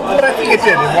 But I think it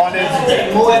did.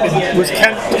 It was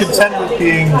content with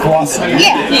being glossy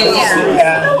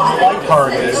and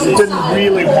lighthearted. It didn't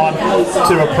really want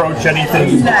to approach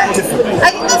anything differently.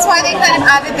 I think that's why they kind of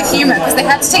added the humour, because they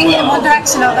had to take it in one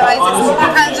direction, otherwise it's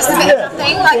kind of just a bit of a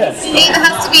thing. Like, it either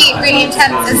has to be really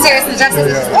intense and serious and aggressive,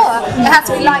 or it has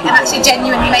to be light and actually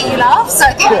genuinely make you laugh. So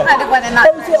I think they kind of went in that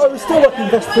direction. I was still like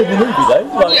invested in the movie though.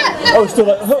 Like, I was still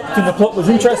like hooked, and the plot was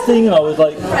interesting, and I was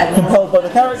like compelled by the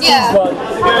characters. Like,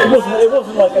 it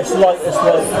wasn't like a slight.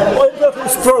 Well, I don't know if it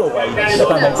was throwaway. If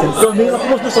that makes sense. You know what I mean? Like,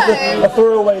 it wasn't just like a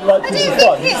throwaway like piece of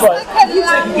fun. It's like a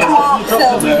landmark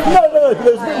film. No, but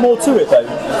there's a bit more to it though.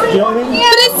 You know what I mean?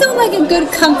 But it's still like a good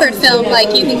comfort film,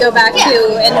 like you can go back to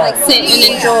and like sit and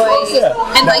enjoy,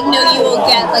 and like know you will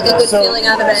get like a good feeling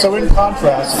out of it. So in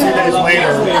contrast, a few days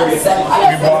later, we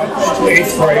watched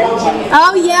 8th Grade.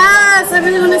 Oh yes, I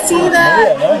really want to see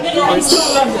that.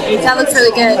 That looks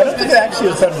really I good. don't think it actually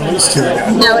has been released here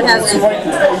yet. No, it It's hasn't. quite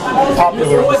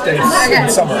popular in the States in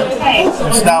summer.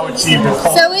 It's now achieved a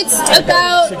cult So it's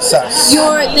about success.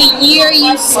 the year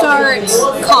you start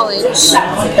college.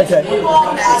 Okay.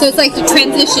 So it's like the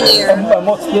transition year. And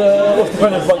what's the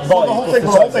kind of like vibe? The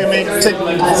whole thing, I mean,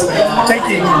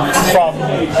 taking from,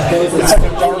 it's like a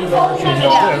dark version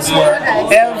of this, where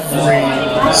every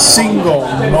single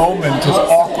moment is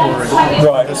awkward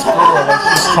for this girl as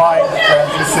she's trying to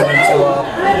transition into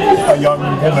a young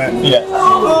woman. Yeah.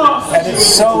 And it's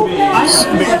so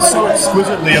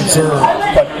exquisitely observed,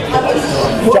 but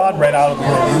John ran out of the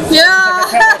room. Yeah.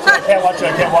 I can't watch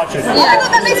it. I know,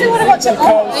 that makes me want to watch it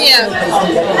more.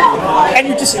 Yeah. And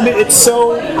you just, I mean, it's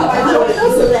so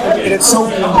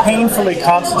painfully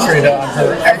concentrated on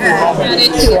her every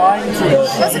moment, trying to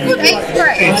What's it called? 8th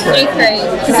grade. 8th grade. 8th grade.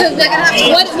 So they're gonna have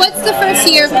to, what's the first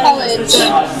year of college?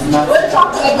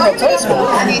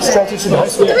 Transition to high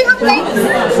school. Do we have names? Do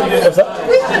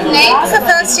we have names for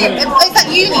first year? Is that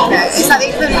uni though? Is that the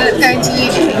equivalent of going to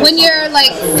uni? When you're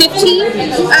like 15?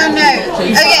 Oh no. Oh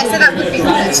yeah, so that would be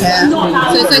college, yeah.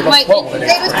 So it's like quite.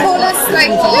 They would call us like...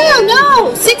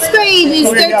 No, 6th grade is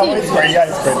Oh, yeah, 13. 8th grade,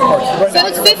 of course. So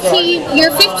it's 15,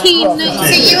 you're 15,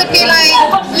 So you would be like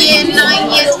year 9,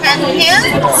 year 10 here?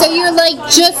 so you're like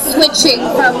just switching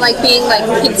from like being like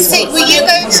kids. So will you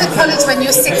go to college when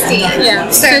you're 16? Yeah.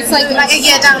 So it's like a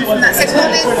year down from that. So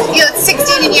you're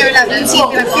 16 in year 11, so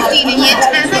you'd be like 15 in year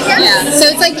 10, I guess? Yeah, so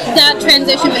it's like that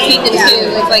transition between the two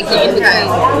is like the in between.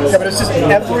 Yeah, but it's just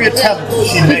every attempt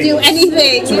she makes Do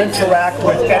anything. to interact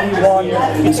with anyone.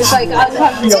 It's It's like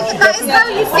uncomfortable. That is how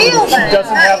you feel then. She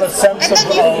doesn't have a sense And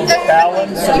then of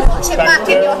balance. You watch it back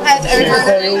in your head over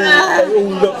and They all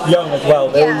look young as well.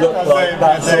 They all look like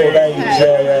that sort of age.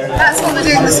 Yeah. That's what we're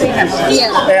doing this weekend.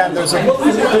 Yeah. And there's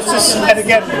this, and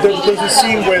again, there's a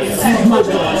scene with a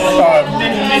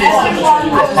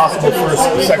possible first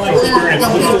sexual experience.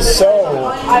 This is so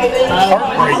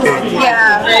heartbreaking.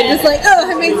 Yeah. Right, just like, oh,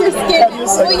 it makes your skin.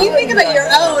 Well, you think about your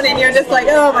own and you're just like,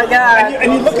 oh my god.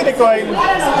 And you look at it going,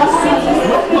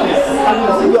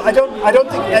 I don't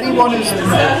think anyone is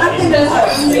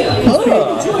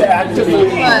actively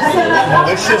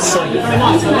malicious, or,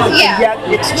 Yeah. yet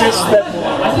it's just that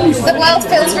The world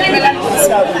feels really relentless.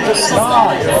 they're just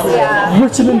not. Yeah.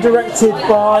 Written and directed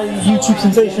by YouTube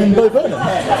sensation Bo Burnham.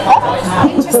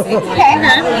 Interesting. Okay.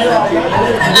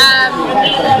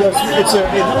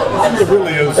 It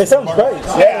really is. It sounds great.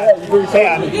 Yeah, you really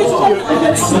and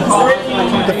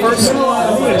the first,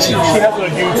 she has a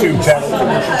YouTube channel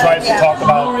where she tries to talk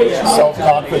about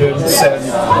self-confidence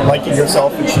and liking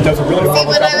yourself, and she does a really well See,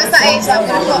 when I was that age, I would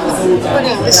have got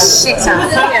putting the shit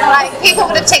out. Like, people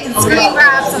would have taken screen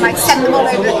grabs and like sent them all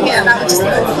over the and I would just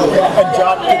And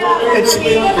John,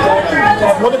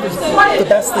 one of the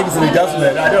best things that he does in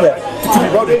it, I don't know, because he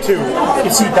wrote it too,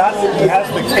 is he has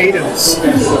the cadence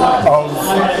of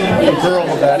a girl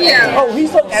of that age. Oh,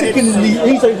 he's like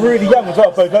he's like really young as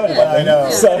well, Bo Burnham. I know.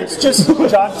 So It's just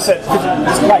John said,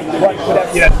 right,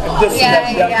 whatever, you know, this,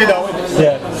 you know.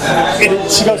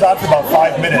 She goes on for about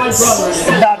 5 minutes,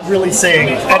 and not really saying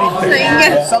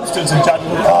anything of substance, and John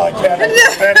goes, oh, I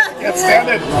can't stand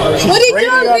it. She's What did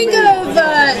raining John on think me.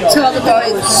 of To All the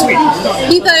Boys? Sweet.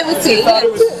 He thought it was sweet. Thought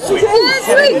it was sweet.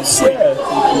 Yeah, It's sweet.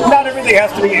 Not everything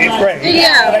has to be 8th grade.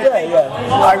 Yeah. But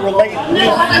I relate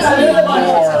more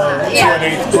to an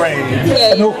 8th grade.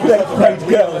 an awkward 8th grade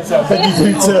girl than you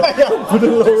do to the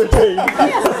Laura Jean.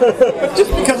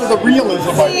 Just because of the realism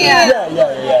of it. Yeah.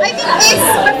 I think this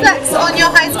reflects on your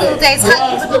high school days how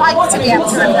you would like to be able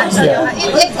to reflect on your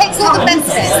it takes all the best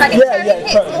bits. Like it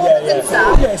hits all the good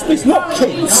stuff. Yeah, it's not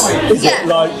kids, is it?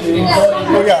 Like,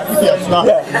 Oh yeah, it's not.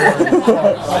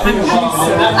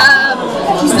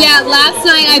 Yeah, last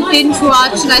night I binge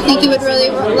watched, and I think you would really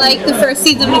like the first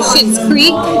season of Schitt's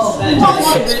Creek.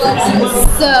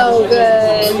 So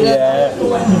good. yeah,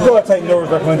 you've got to take Laura's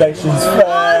recommendations. No,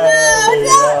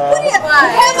 put it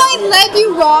Have I led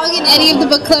you wrong in any of the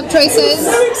book club choices?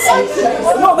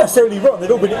 Not necessarily wrong,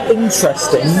 they've all been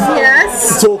interesting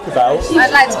Yes. to talk about.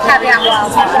 I'd like to carry out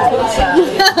Wild.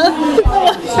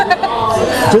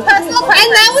 Personal preference. And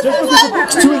that was Just the because the one.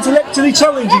 book's too intellectually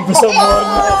challenging for someone.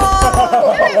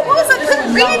 No, it was. I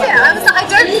couldn't read it. I was like, I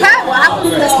don't care what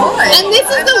happens to this woman. And this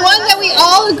is the one that we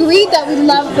all agreed that we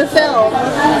loved the film.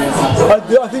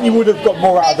 I think you would have got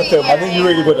more out of the film. I think you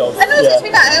really would have. And also, to be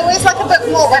fair, I always like a book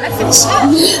more when I finish it.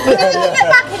 And then you get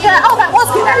back and you're like, oh, that was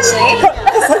good actually.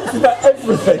 That's about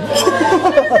everything.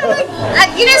 And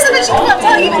you know, sometimes you can't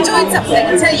tell you've enjoyed something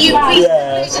until you read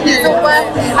Yeah. it and it's all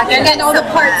worth it. Like, you get all the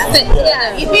parts that,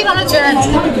 yeah, you've been on a journey.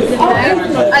 You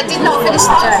know? I did not finish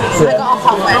the journey. I got off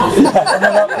halfway. And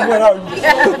then I went home.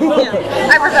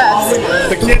 I reversed.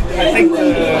 The kid, I think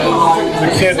the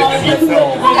kid in the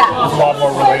film is a lot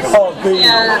more relatable. Oh,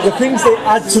 the things they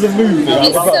add to the movie.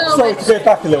 It's so Sorry to go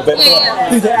back a little bit, but Yeah.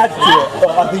 things they add to it.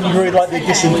 I think you really like the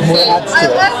addition to what it adds to I it.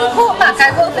 will report back.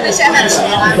 I will finish it eventually.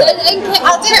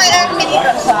 I'll do my own mini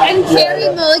book club. And Carrie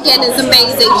Mulligan is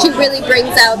amazing. She really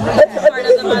brings out part of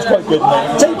the Everyone's quite good,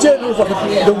 man. Jake Gyllenhaal is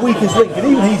like the weakest link, and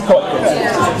even he's quite good.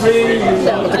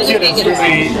 But the kid is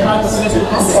really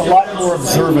a lot more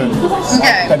observant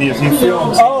than he is. You feel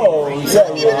him. Oh, yeah.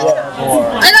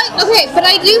 And but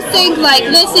I do think like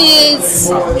this is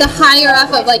the higher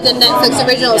up of like the Netflix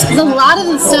originals because a lot of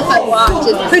the stuff I watch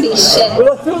is pretty shit.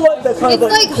 Well, I feel like they're kind of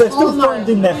It's like, like they're still Hallmark.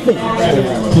 finding their feet.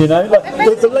 You know, like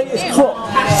the latest crop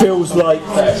feels like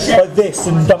this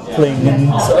and dumpling and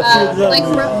like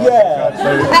yeah.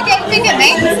 They're getting bigger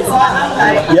names as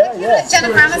well. Yeah. Like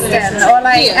Jennifer Aniston or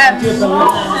like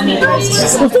Well,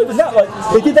 so was that, like,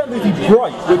 they did that movie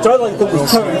Bright, which I like thought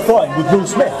was totally fine with Will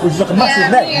Smith, which is like a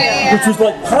massive name, which was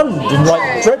like panned and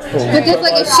like dreadful. But just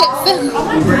like a shit film.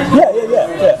 Yeah.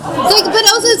 Like, but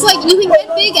also it's like you can get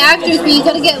big actors, but you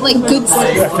gotta get like good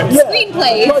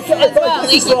screenplays as well.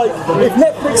 It's like if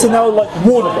Netflix are now like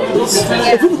Warner Brothers,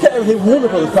 if you look at everything Warner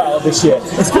Brothers put out this year,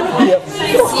 it's going to be a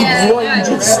fucking range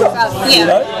of stuff. You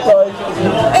know, like.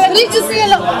 But it just be a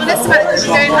lot more honest about it.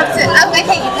 You don't have to. Oh,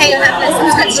 okay, you pay your Netflix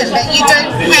subscription, but you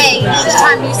don't pay each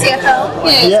time you see a film.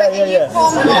 Yeah.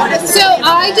 So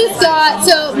I just got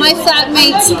my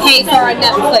flatmates pay for our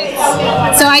Netflix.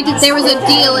 So there was a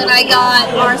deal and I got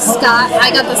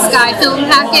the Sky Film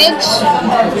package.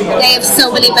 They have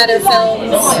so many better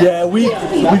films. Yeah, we've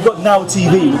got Now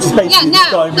TV, which is basically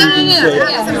Sky Movies.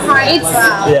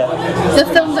 The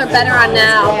films are better on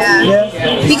Now.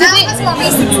 Because it's more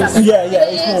recent stuff.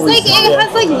 It's more recent, it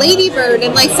has like Lady Bird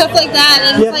and like stuff like that,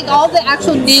 and it's like all the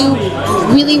actual new,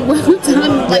 really well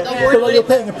done like award. But like you're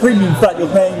paying a premium for that, you're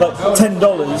paying like $10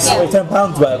 or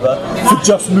 £10 whatever for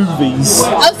just movies.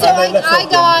 Oh, so I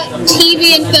got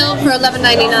TV and film for $11.99.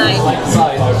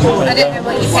 I don't know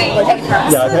what you pay for.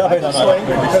 Yeah, I think that's right.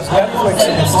 Because Netflix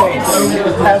in the States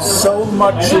has so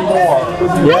much more.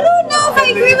 I don't know if I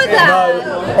agree with that.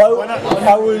 No,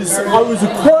 I was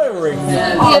acquiring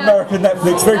American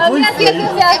Netflix very briefly.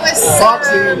 It was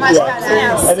so much better.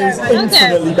 And it was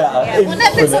infinitely better. Well,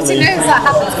 Netflix obviously knows that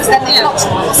happens because then they watched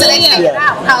it, so they figured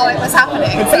out how it was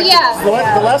happening.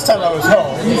 The last time I was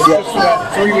home, just for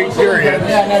that 3-week period,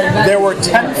 there were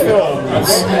 10 films,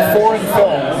 foreign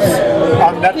films,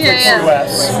 on Netflix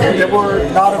US that were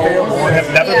not available or have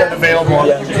never been available on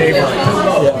UK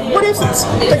version. What is this?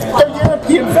 They're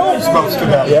European films, most of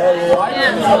them. Why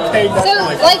didn't you pay Netflix? So,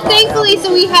 like, thankfully,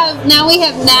 we have Now,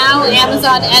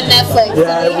 Amazon, and Netflix.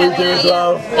 Yeah, we do as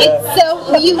well. It's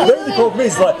so you. The only problem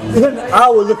is, like, you spend an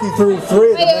hour looking through all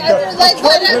three of them and go, like, I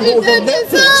can't remember what's on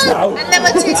Netflix now. And then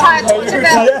we're too tired to watch a film.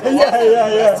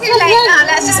 Yeah. Too late now,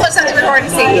 let's just watch something we've already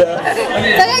seen.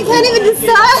 Like, I can't even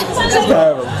decide.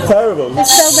 Terrible.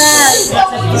 It's so bad.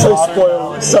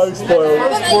 So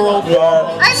spoiled.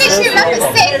 Yeah. I literally remember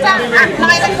sitting down at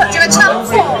 9 o'clock during Channel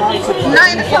 4,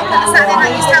 9 o'clock on a Saturday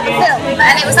night, used to have a film,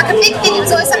 and it was like a big thing, it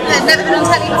was always something that had never been on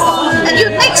telly before, and you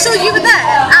would make sure you were there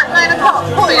at 9 o'clock,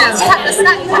 you had the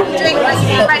snack, you had the drink, like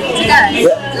you were ready to go.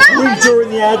 Now, during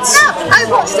the ads. No, I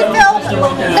watched a film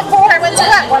before I went to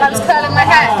work while I was curling my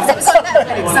hair, because it was on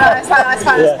Netflix, and I was like, let's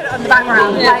put it on the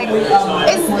background. Like,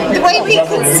 it's, the way we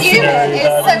consume it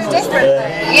is so different.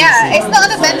 Yeah, it's not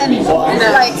an event anymore,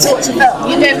 like, to watch a film.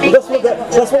 You don't make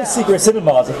That's why secret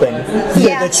cinemas are a thing.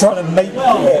 They're trying to make it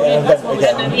an event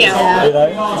again. You know?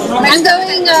 I'm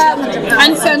going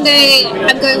on Sunday.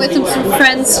 I'm going with some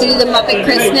friends to do the Muppet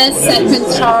Christmas at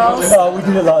Prince Charles. Oh, we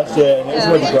did it last year, and it was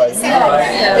really great.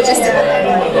 We just did it.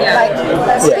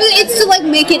 It's to like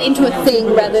make it into a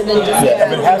thing rather than just.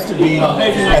 It has to be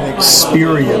an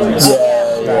experience.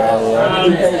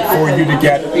 for you to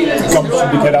get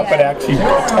gumption to get up and actually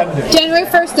attend it. January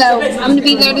 1st, though, I'm going to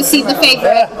be there to see The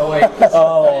Favorite.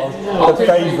 Oh, The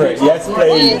Favourite, yes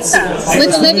please.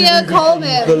 With Olivia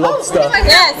Colman. The lobster.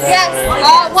 Yes.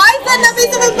 Why is that not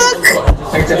based on a book?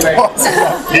 We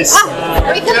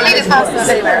couldn't leave it past us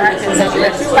anyway, right?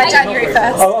 By January 1st.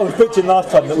 I was pitching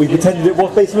last time that we pretended it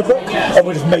was based on a book and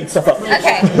we just made stuff up.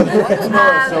 Okay.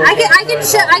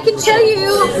 I can show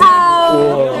you how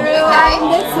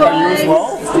this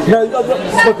one. No,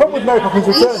 my problem with Mary Poppins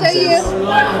I'll Returns show you. is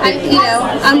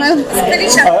I'm pretty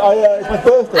sure. it's my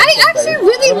birthday. I actually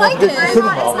really like it.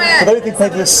 Cinema, but I don't think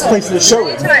places are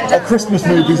showing Christmas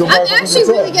movies on Mary I'm Poppins actually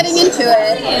really Returns. getting into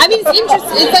it. I mean, it's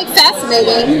interesting. It's like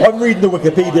fascinating. I'm reading the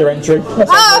Wikipedia entry.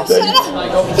 Oh, shut up.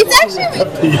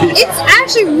 It's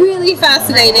actually really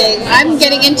fascinating. I'm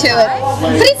getting into it.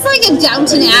 But it's like a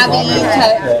Downton Abbey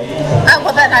type. Oh,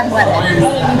 well then I'm with it.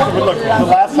 Look, the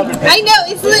last 100 pages. I know,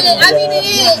 it's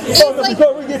You've like,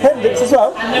 got to read the appendix as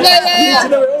well. yeah. You need to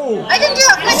know it all. I didn't do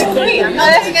that for my degree. I'm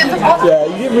not doing it for fun. Yeah,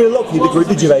 you didn't really look at the degree,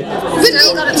 did you, babe?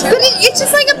 It's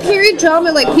just like a period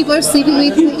drama, like people are sleeping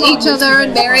with each other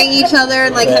and marrying each other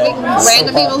and like having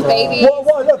random people's babies.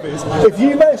 What I love is, if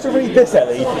you managed to read this,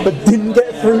 Ellie, but didn't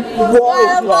get through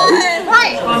Wildlife,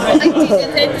 Right.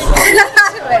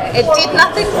 It did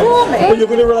nothing for but me. you're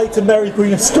going to relate to Mary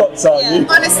Queen of Scots, are you?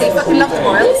 Honestly, fucking love the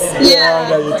royals. I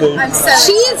know you do. I'm so.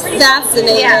 She is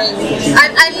fascinating. Yeah.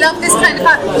 I love this kind of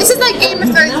fun. This is like Game of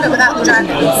Thrones but without the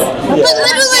dragons. But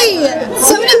literally,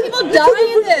 so many people die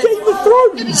in this. Game of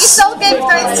Thrones! You sold Game of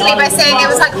Thrones to me by saying it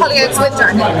was like Hollyoaks with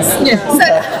dragons. So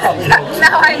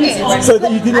now I'm in. So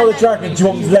that you didn't want a dragon, do you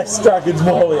want less dragons,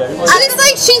 more Hollyoaks? And it's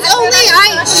like she's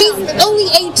only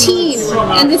 18,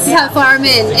 and this is how far I'm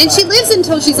in. And she lives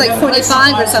until she's like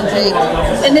 45 or something.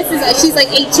 And she's like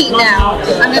 18 now.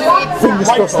 I'm gonna Fingers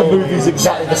crossed the movie's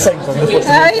exactly the same from this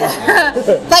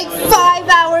one. like 5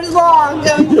 hours long.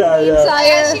 Yeah. I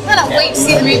actually cannot wait to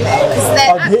see the movie because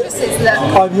their actresses look.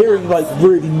 I'm hearing like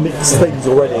really mixed things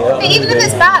already. Even if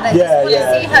it's bad, I just want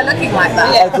to see her looking like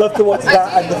that. I'd love to watch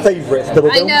that and The Favourite.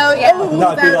 I know, yeah.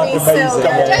 That'd be like amazing.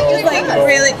 It's like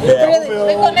really.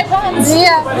 We've got no plans.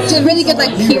 Yeah, it's a really good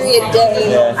like period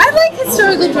day. Yeah. I like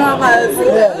historical dramas.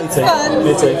 Yeah, me too. Fun.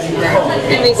 Me too.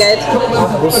 Really good.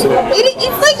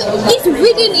 It's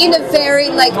written in a very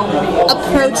like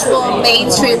approachable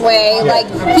mainstream way. Like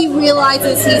he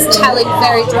realizes he's telling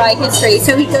very dry history,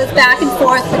 so he goes back and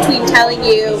forth between telling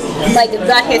you like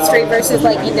the history versus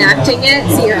like enacting it.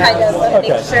 So you're kind of a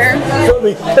mixture. So, I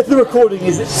mean, if the recording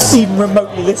is even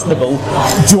remotely listenable,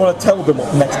 do you want to tell them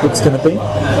what the next book's going to be?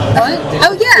 What?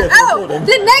 Oh yeah. Oh, the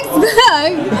next book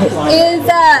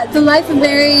is The Life of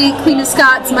Mary, Queen of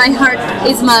Scots. My Heart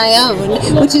is My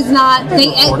Own, which is not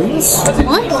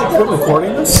what?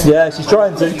 Recording this? Yeah, she's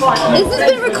trying to. This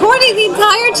has been recording the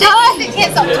entire time.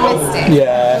 It's optimistic.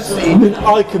 Yeah. I mean,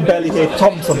 I can barely hear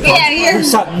Tom sometimes. Yeah. Who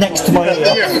sat next to my ear. Do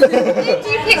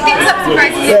you pick things up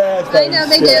surprisingly? Yeah, I know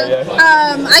they do.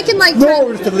 Yeah. I can like. Nor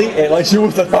was delete it, like she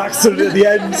was the accident at the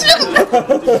end.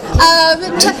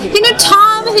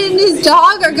 Tom and his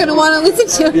dog are gonna want to listen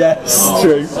to it. Yes,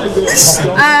 true. But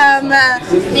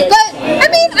I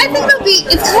mean, I think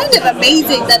it's kind of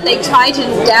amazing that they try to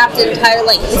adapt an entire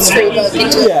like history book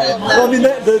into a Yeah, film. well, I mean,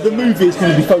 the movie is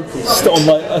going to be focused on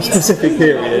like a specific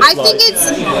period. I think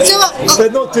it's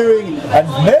They're not doing, and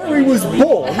Mary was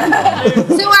born.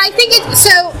 So I think it's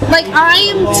like I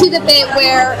am to the bit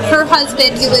where her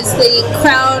husband, who was the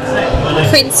crown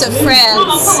prince of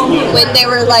France when they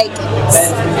were like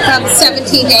from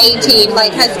 17 to 18,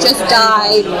 like has just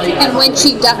died, and when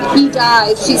he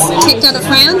died, she's kicked out of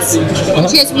France and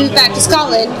she has to move back to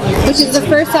Scotland, which is the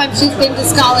first time she's been to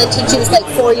Scotland since she was like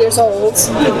 4 years old,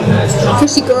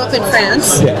 because she grew up in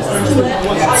France. Yeah.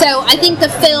 So I think the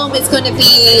film is going to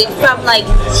be from like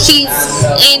she's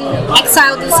in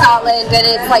exile in Scotland, and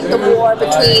it's like the war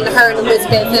between her and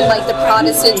Elizabeth, and like the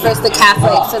Protestants versus the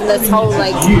Catholics, and this whole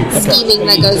like scheming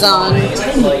that goes on.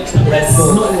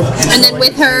 And then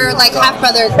with her like half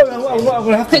brother, I'm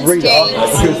going to have to Prince read James. it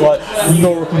because like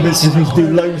Nora convinces me to do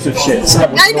loads of shit. So that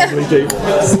I know. normally do.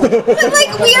 but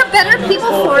like we are better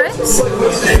people for it.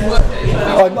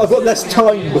 I've got less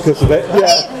time because of it.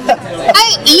 Yeah,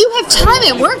 You have time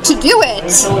at work to do it.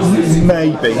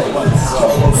 maybe.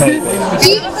 Do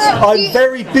you- I'm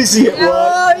very busy at work.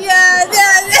 Oh yeah.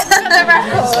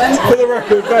 For the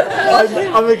record, but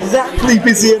I'm exactly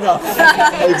busy enough.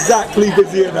 Exactly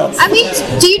busy enough. I mean,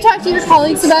 do you talk to your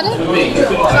colleagues about it?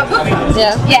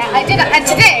 Yeah. Yeah, I did. And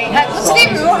today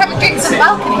we were all having drinks on the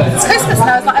balcony. It's Christmas, and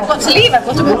I was like, I've got to leave. I've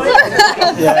got to go.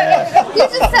 You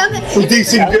just sound Well,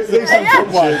 DC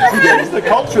one. It's the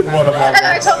cultured one of all. And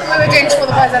I told them we were doing For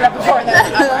the Boys I Love Before. And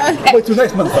then Wait till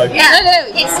next month though. yeah,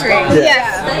 No, history.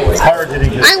 Yeah. It's hard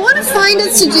hitting it. I want to find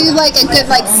us to do like a good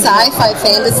like sci-fi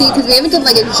fantasy because we haven't done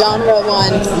like a genre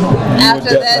one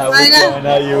after this. I know. I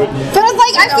know you wouldn't. But it's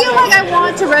like I feel like I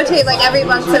want to rotate like every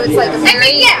month, so it's like I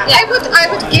mean, I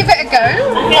would give it a go,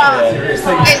 but it's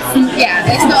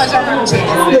not a genre to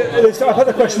choose. I've had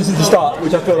a question since the start,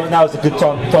 which I feel like now is a good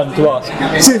time to ask.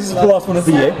 Since this is the last one of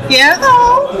the year, Yeah.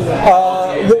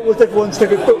 what was everyone's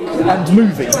favourite book and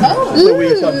movie that we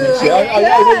have done this year? I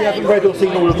know you haven't read or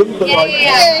seen all of them, but like,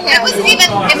 I wasn't even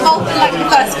involved in like the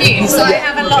first few, so I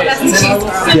have a lot less to choose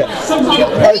from. yeah.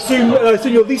 I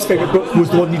assume your least favourite book was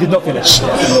the one you did not finish.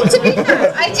 To be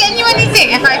fair, I genuinely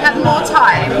think if I had more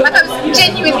time, like I was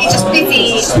genuinely just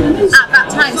busy at that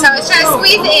time, so I was trying to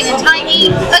squeeze it in and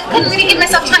tiny. I couldn't really give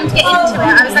myself time to get into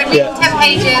it. I was like reading 10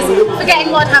 pages,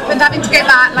 forgetting what happened, having to go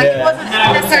back. Like it wasn't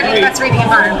necessarily the best reading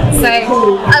environment. So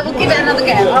I will give it another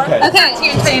go. Okay. To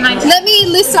you in 2019. Let me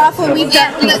list off what we've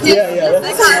done. Let's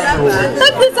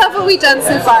list off what we've done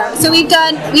so far. So we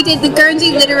did the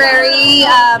Guernsey Literary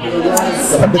and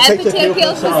Potato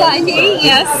Peel Society,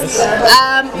 yes.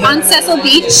 On Cecil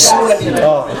Beach.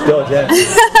 Oh God, yeah.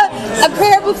 A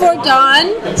Prayer Before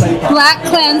Dawn, Black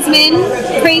Klansman,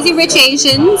 Crazy Rich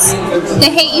Asians, The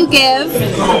Hate You Give,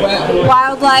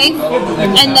 Wildlife,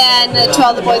 and then To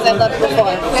All the Boys I've Loved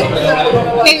Before.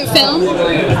 Favorite film?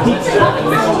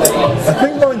 I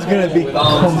think mine's going to be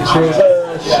controversial.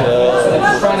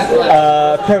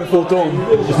 Prayer Before Dawn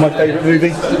is my favourite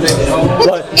movie.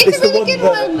 Like, It's a really good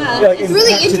one, man. Like, It's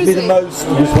really impacted me the interesting. most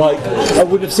was like I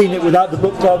wouldn't have seen it without the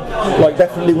book club. Like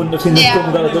definitely wouldn't have seen the film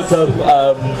without the book club.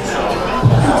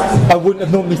 I wouldn't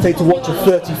have normally stayed to watch a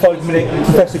 35-minute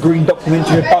Professor Green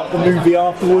documentary about the movie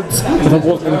afterwards if I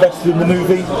wasn't invested in the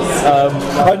movie.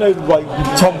 I know, like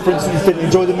Tom, for instance, didn't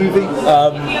enjoy the movie,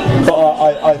 but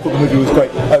I thought the movie was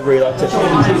great. I really liked it.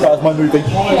 That was my movie.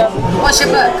 What's your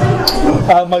book?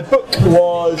 My book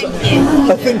was,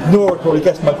 I think Nora probably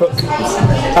guessed my book.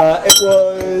 It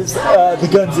was the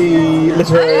Guernsey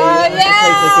Literary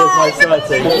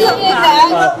Society.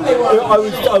 I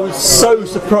was so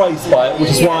surprised by it,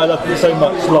 which is why I loved it so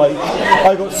much. Like,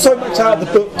 I got so much out of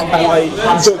the book, and I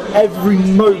enjoyed every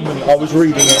moment I was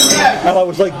reading it, and I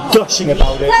was like gushing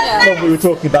about it when we were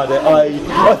talking about it.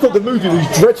 I thought the movie was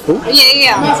dreadful.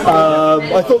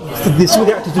 I thought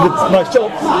the actors did a nice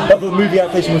job. I thought the movie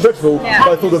adaptation was dreadful, but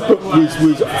I thought the book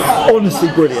was honestly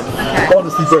brilliant.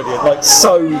 Honestly brilliant. Like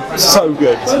so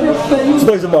good. So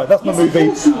those are mine. That's my movie.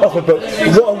 That's my book.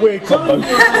 What a weird combo.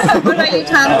 What about you,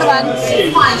 Tom?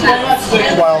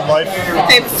 Wildlife.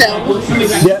 Favorite film?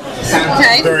 Yeah.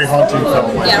 Okay. Very haunting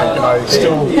film. I think, and I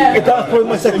still That's probably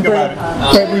my second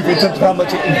favorite movie in terms of how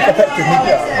much it affected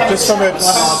me. just from its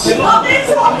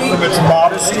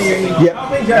modesty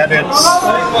and its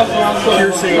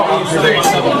piercing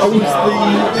observation.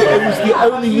 It was the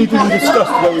only movie we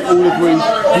discussed where we all agreed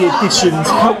the additions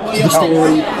helped the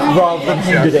story rather than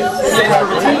hindered it. And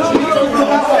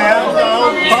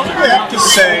I'll probably have to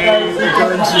say the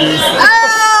Guernsey.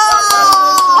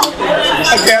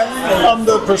 Again, from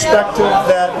the perspective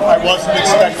that I wasn't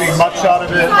expecting much out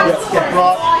of it, it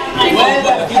brought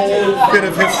a whole bit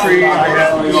of history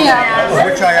of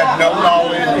which I had no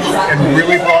knowledge and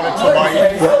really brought it to life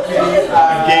and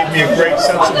gave me a great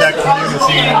sense of that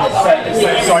community.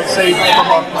 So I'd say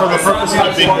for the purposes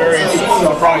of being very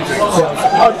surprising.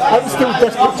 I'm still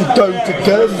desperate to go to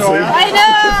Guernsey. I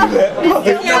know.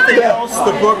 If nothing else,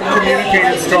 the book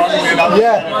communicated strongly enough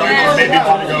that maybe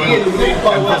want to go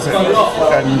and visit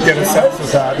and get a sense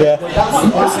of that.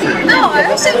 No,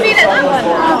 I also read it that one.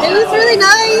 It was really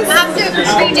nice. I have to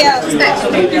read it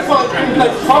respectfully.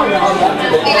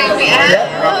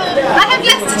 I have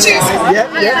less to choose from.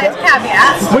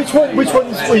 Caveats. Which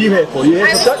ones were you here for? You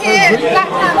here for Black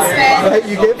Klansman. The Hate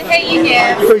You Give? The Hate You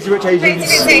Give. Crazy Rich Asians.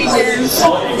 Crazy Rich Asians.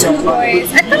 Two Boys.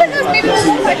 I feel like there was maybe one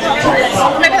more.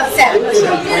 Maybe that's it.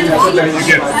 I'm not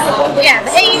sure. Yeah,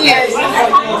 The Hate You Give.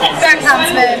 Black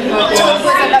Klansman. Two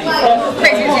Boys I Love Before.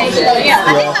 Crazy Rich Asians. Yeah,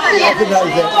 I think that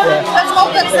was it. There's more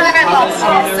books than I read last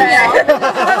year, so.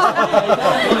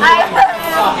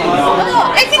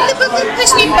 I think the book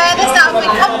pushed me furthest out of my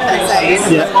comfort zone.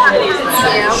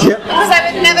 Because I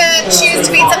would never choose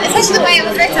to be read something, especially the way it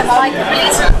was written, like a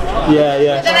release.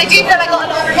 Yeah. Then I do feel I got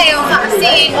a lot of payoff out of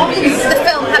seeing the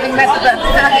film, having read the book.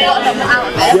 I feel like I got a lot more out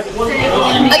of it.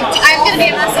 Like, I'm going to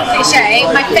be a massive cliche.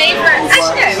 My favourite,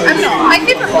 actually no, I'm not. My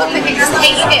favourite book, I think, is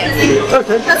Hate You Give.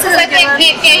 Okay. That's because I think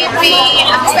it gave me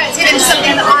a perspective into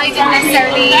something that I didn't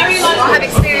necessarily have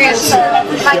experience of.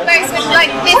 Like most of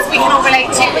like this we can all relate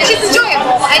to, which is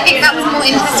enjoyable, but I think that was a more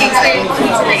interesting experience for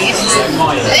me to read.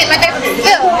 And my favourite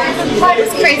film was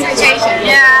Crazy Rich Asians.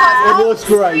 It was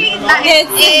great. That is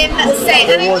insane.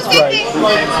 And I was thinking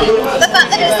the fact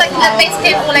that it's like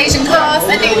basically an all Asian cast,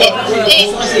 I think it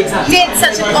did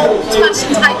such an old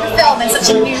fashioned type of film in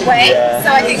such a new way. So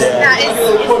I think that is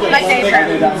my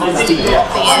favourite of the year.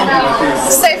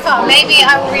 So far, maybe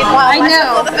I will read Wild Life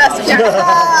before the 1st of January.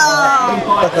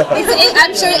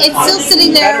 I'm sure it's still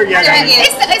sitting there doing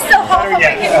it. It's still half of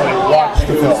it. Watch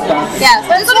the film. Yeah,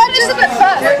 But it's got to finish the book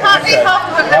first. I can't read half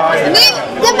of it. I mean,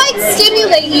 that might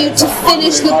stimulate you to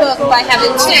finish the book by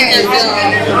having seen the film.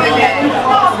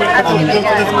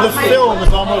 The film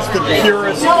is almost the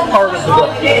purest part of the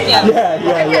book. Yeah.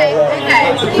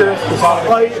 It's the purest part.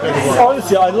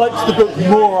 Honestly, I liked the book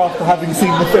more after having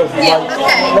seen the film.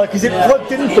 Like, is it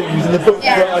plugged in things in the book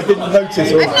that I didn't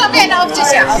notice? Or, I'm not getting off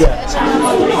just yet.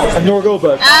 and Nora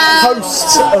Goldberg,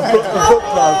 host of Book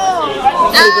Club.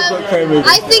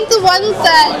 I think the ones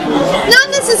that, not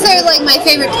necessarily like my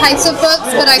favorite types of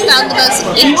books, but I found the most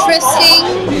interesting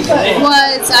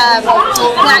was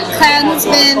Black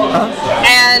Klansman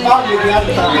and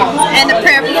A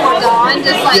Prayer Before Dawn,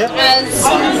 just like as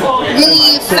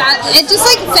really just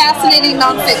like fascinating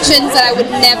nonfictions that I would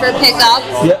never pick up,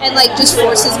 and like just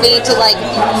forces me to like,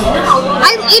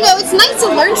 it's nice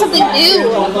to learn something new,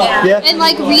 and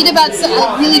like read about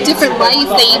a really different life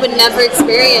that you would never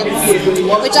experience.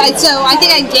 So I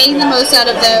think I gained the most out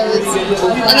of those.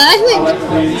 And then I think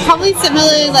probably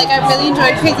similarly, like I really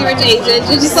enjoyed Crazy Rich Asians.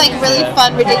 It's just like really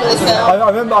fun, ridiculous film. I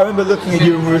remember looking at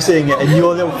you when we were seeing it, and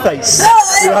your little face.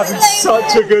 You're having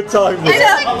such a good time with it.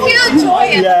 I like pure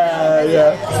joy.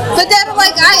 Yeah. But then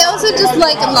like I also just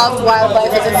like loved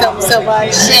Wildlife as a film so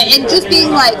much, and just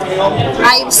being like,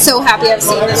 I'm so happy I've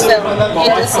seen this film,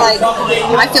 and just like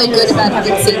I feel good about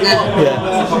having seen that. Yeah.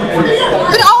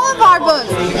 But all of our books,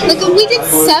 like we did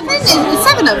seven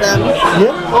of them.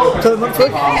 Yeah. So much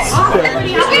fun.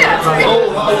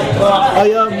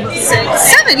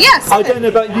 Seven, yes. I don't know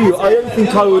about you. I don't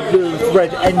think I would have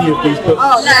read any of these books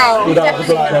without the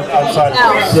book club outside.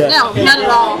 No, not at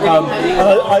all.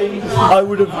 I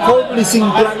would have probably seen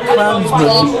Black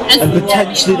Klansman and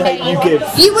potentially The Hate You Give.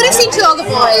 You would have seen To All the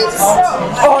Boys.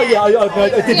 Oh yeah, I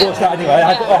did watch that anyway.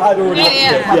 I had already watched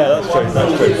it. Yeah, that's true.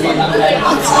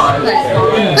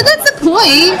 But that's the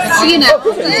point,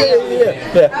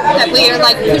 that we are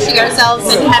like pushing ourselves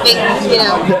and having,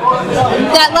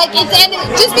 that like it's, and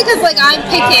just because like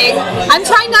I'm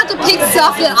trying not to pick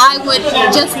stuff that I would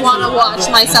just want to watch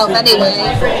myself anyway.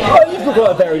 Oh, you've got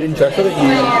quite a varied interest. I think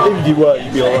even if you were,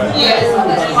 you'd be alright.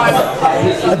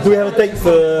 And do we have a date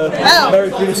for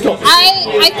Mary Queen of Scots?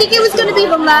 I think it was going to be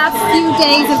the last few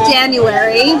days of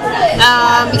January,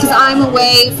 because I'm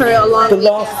away for a long The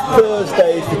last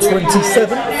Thursday is the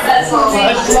 27th? Hold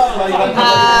on.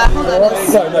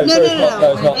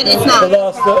 No, it is not. The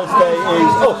last Thursday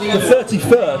is the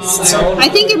 31st. I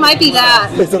think it might be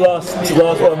that. It's the last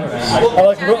one.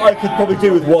 And I could probably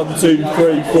do with 1, 2,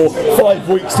 3, 4, 5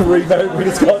 weeks to read Mary Queen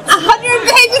of Scots. 100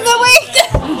 pages a week.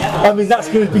 I mean, that's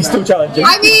going to be still challenging.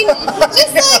 I mean,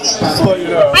 just like,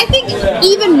 I think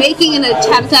even making an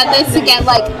attempt at this to get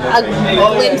like a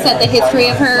glimpse at the history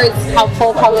of her is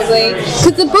helpful, probably,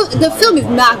 because the film is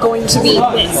not going to be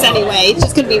this anyway. It's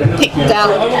just going to be picked out.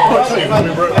 We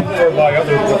wrote for my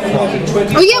other book.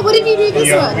 Oh yeah, what did you do this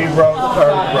one? We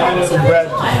read a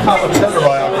Turner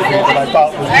biography that I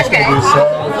thought was just going to be so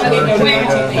challenging,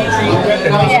 and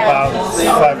it was about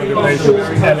 500 pages,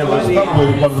 and it was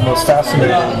probably one of the most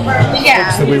fascinating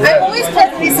books that we read. I'm always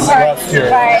pleasantly surprised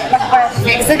by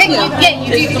biographies. I think you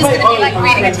do, because it's going to be like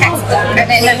reading a textbook, and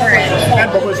it never is.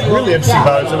 And what was really interesting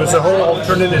about it was a whole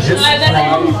alternative history of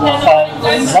London through his life.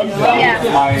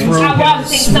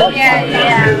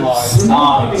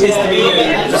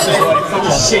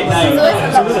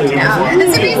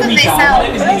 There's a reason they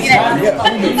sound,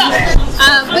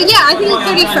 But yeah, I think it's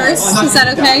 31st. Is that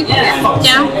okay?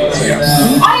 Yeah.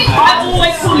 I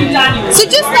always call you Daniel. So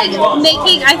just like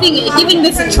making, I think, giving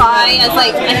this a try as like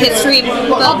like a history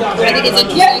book, I think is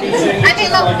interesting. I think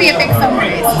that would be a big film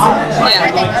release. I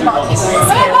think a lot of people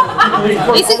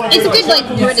It's a good like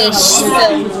British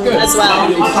film as well.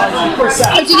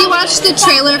 Oh, did you watch the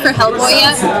trailer for Hellboy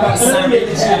yet?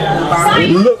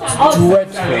 It looks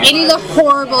dreadful. It is a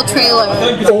horrible trailer.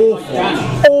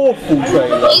 Awful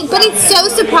trailer. But it's so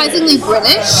surprisingly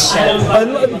British. But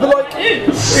like,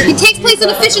 It takes place in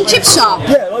a fish and chip shop.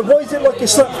 yeah, like why is it like a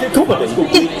slapstick comedy?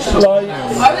 Like,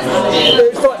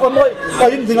 it's like I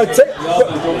didn't think I'd say it, but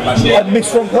I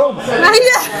miss Ron Perlman.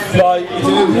 Like,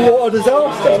 what a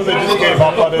disaster. So they just gave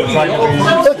up on it, trying to be.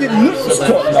 Like it looks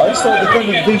quite nice, like the kind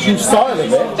of visual style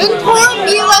of it. And poor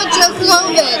Mila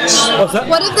Jovovich. What's that?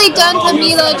 What have they done to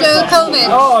Mila Jovovich?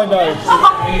 Oh, I know.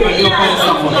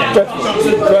 Dreadful.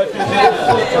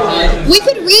 We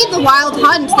could read The Wild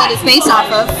Hunt that it's based off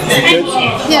of.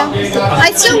 Yeah.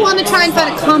 I still want to try and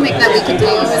find a comic that we could do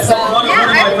as well.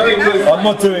 I'm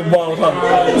not doing Wild Hunt.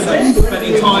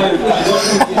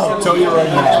 I'll tell you right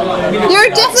now. There are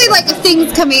definitely like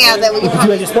things coming out that we could Do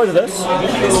probably. you just spoil this?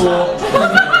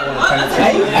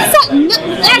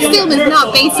 That film is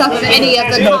not based off of any of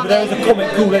the No, but there comics. is a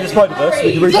comic called Let Us Spider Verse.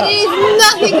 We can read That that. has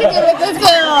nothing to do with the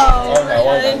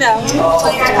film. No.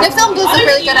 The film does look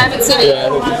really good. I haven't seen it Yeah, yet.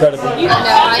 it looks incredible. No,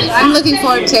 I'm looking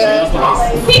forward to it.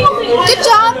 Good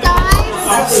job,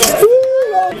 guys.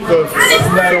 The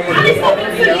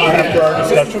after our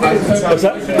discussion, What's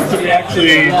that? did we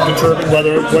actually determine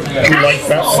whether what we like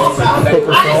best, book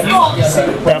or film?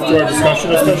 After our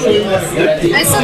discussion, especially. I still